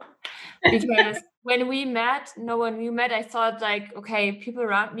so, because when we met, I thought like, okay, people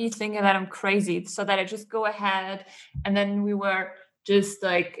around me thinking that I'm crazy, so that I just go ahead. And then we were just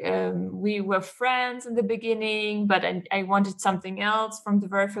like, we were friends in the beginning, but I wanted something else from the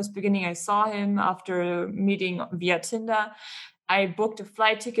very first beginning. I saw him after meeting via Tinder. I booked a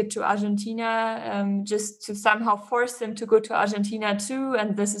flight ticket to Argentina just to somehow force him to go to Argentina too.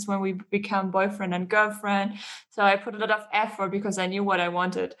 And this is when we become boyfriend and girlfriend. So I put a lot of effort because I knew what I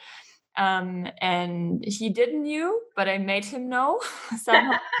wanted. And he didn't know, but I made him know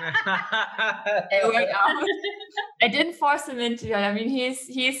somehow. It worked out. I didn't force him into it. I mean,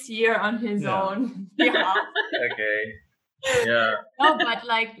 he's here on his own. Yeah. Okay. Yeah. No, but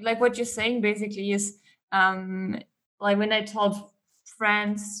like what you're saying basically is like when I told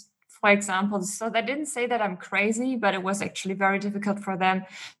friends, for example, so they didn't say that I'm crazy, but it was actually very difficult for them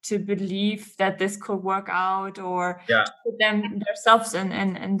to believe that this could work out, or Yeah. to put themselves in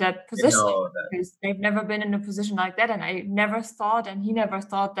that position, that. because they've never been in a position like that. And I never thought, and he never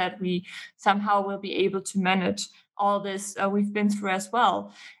thought, that we somehow will be able to manage all this we've been through as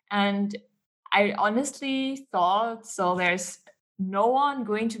well. And I honestly thought, so there's no one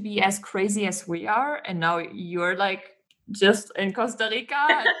going to be as crazy as we are. And now you're like just in Costa Rica,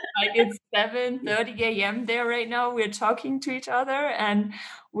 like it's 7:30 a.m. there right now. We're talking to each other, and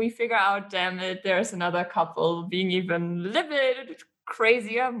we figure out, damn it, there's another couple being even a little bit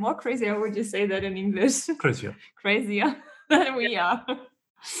crazier, more crazier. How would you say that in English? Crazier than we are.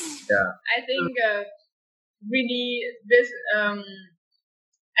 Yeah. I think really this.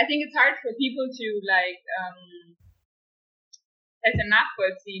 I think it's hard for people to like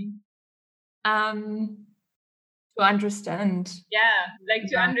nachvollziehen. To understand. Yeah, like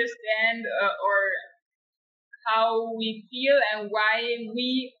to understand or how we feel and why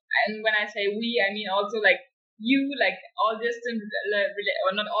we. And when I say we, I mean also like you, like all distant,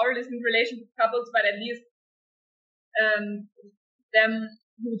 or not all distant relationship couples, but at least them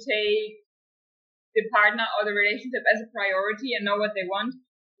who take the partner or the relationship as a priority and know what they want,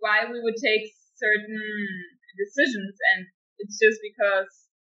 why we would take certain decisions. And it's just because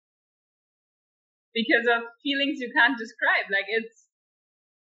of feelings you can't describe. Like it's,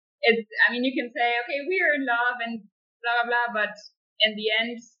 I mean, you can say, okay, we are in love and blah, blah, blah, but in the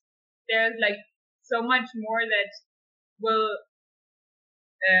end, there's like so much more that will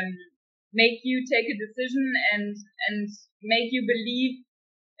make you take a decision and make you believe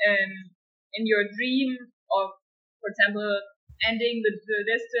in your dream of, for example, ending the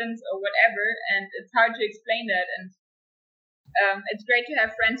distance or whatever. And it's hard to explain that. And it's great to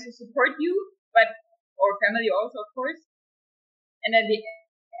have friends who support you, or family also, of course. And at the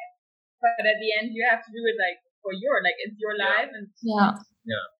end, you have to do it like for it's your life. And yeah.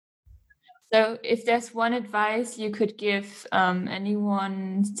 So if there's one advice you could give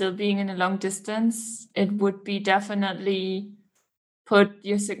anyone still being in a long distance, it would be definitely put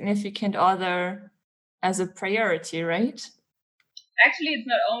your significant other as a priority, right? Actually, it's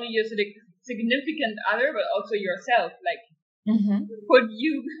not only your significant other, but also yourself. Like put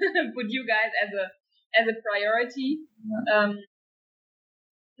you guys as a priority.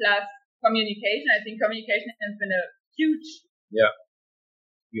 Plus communication. I think communication has been a huge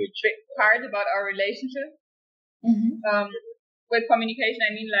big part about our relationship. With communication,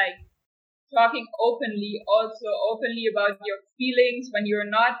 I mean like talking openly about your feelings when you're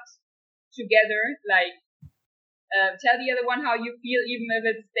not together. Like tell the other one how you feel, even if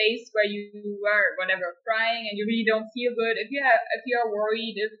it's days where you are whatever crying and you really don't feel good. If you are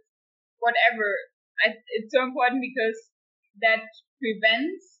worried, if whatever, it's so important, because that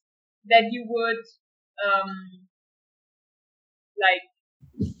prevents that you would like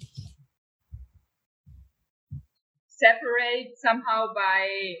separate somehow by,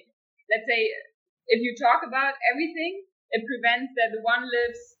 let's say, if you talk about everything, it prevents that the one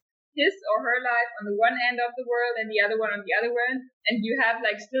lives his or her life on the one end of the world and the other one on the other end, and you have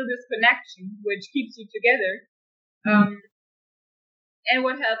like still this connection which keeps you together. And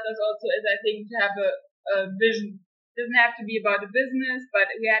what helped us also is, I think, to have a vision. It doesn't have to be about the business, but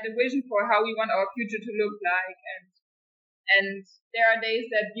we had a vision for how we want our future to look like. And there are days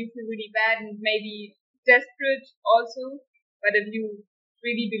that you feel really bad and maybe desperate also, but if you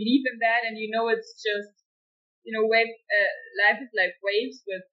really believe in that and you know it's just, life is like waves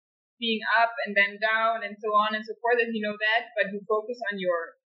with being up and then down and so on and so forth, and you know that, but you focus on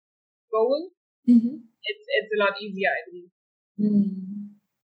your goal, it's a lot easier, I believe.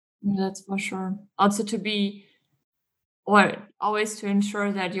 Mm. That's for sure. Also to be, or always to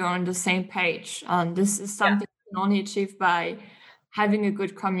ensure that you're on the same page. This is Yeah. something you can only achieve by having a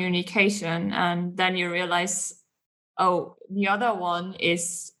good communication, and then you realize, oh, the other one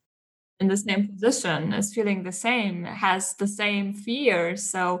is in the same position, is feeling the same, has the same fear.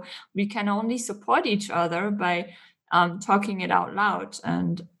 So we can only support each other by talking it out loud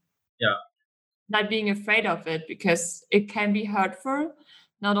and Yeah. not being afraid of it, because it can be hurtful,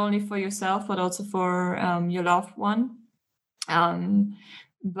 not only for yourself but also for your loved one.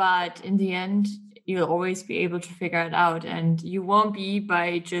 But in the end, you'll always be able to figure it out, and you won't be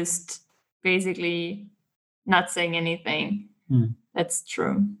by just basically not saying anything. That's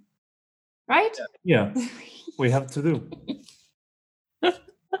true, right? Yeah, we have to do.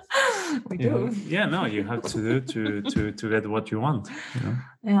 We do. Yeah, no, you have to do to get what you want. You know?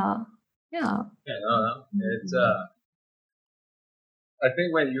 Yeah. Yeah, no. It's I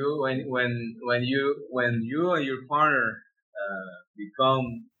think when you and your partner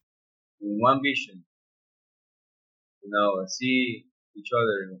become in one vision, see each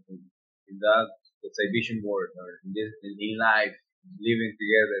other in that, let's say, vision board, or in life, living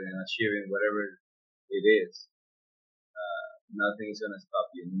together and achieving whatever it is. Nothing is gonna stop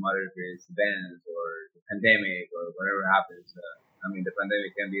you, no matter if it's dance or the pandemic or whatever happens. The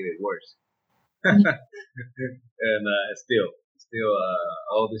pandemic can be the worst, and still,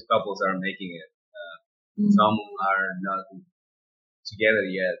 all these couples are making it. Some are not together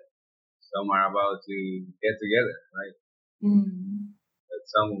yet. Some are about to get together, right? But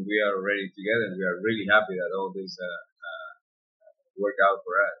some we are already together, and we are really happy that all this worked out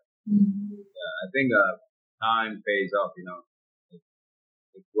for us. I think time pays off.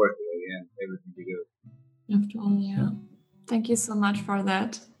 It's worth it again. Everything you do. After all, yeah. Thank you so much for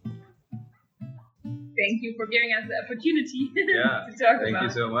that. Thank you for giving us the opportunity Yeah, to talk thank about. you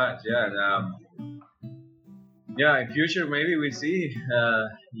so much. Yeah, and in future maybe we see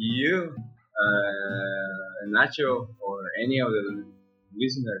you, Nacho, or any of the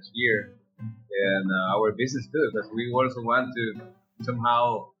listeners here, and our business too, because we also want to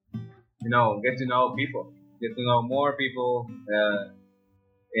somehow, get to know people, get to know more people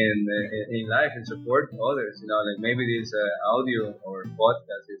in life, and support others. Like maybe this audio or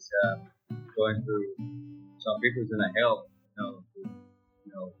podcast is going through some people, is gonna help, to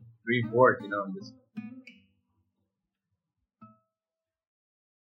reinforce, this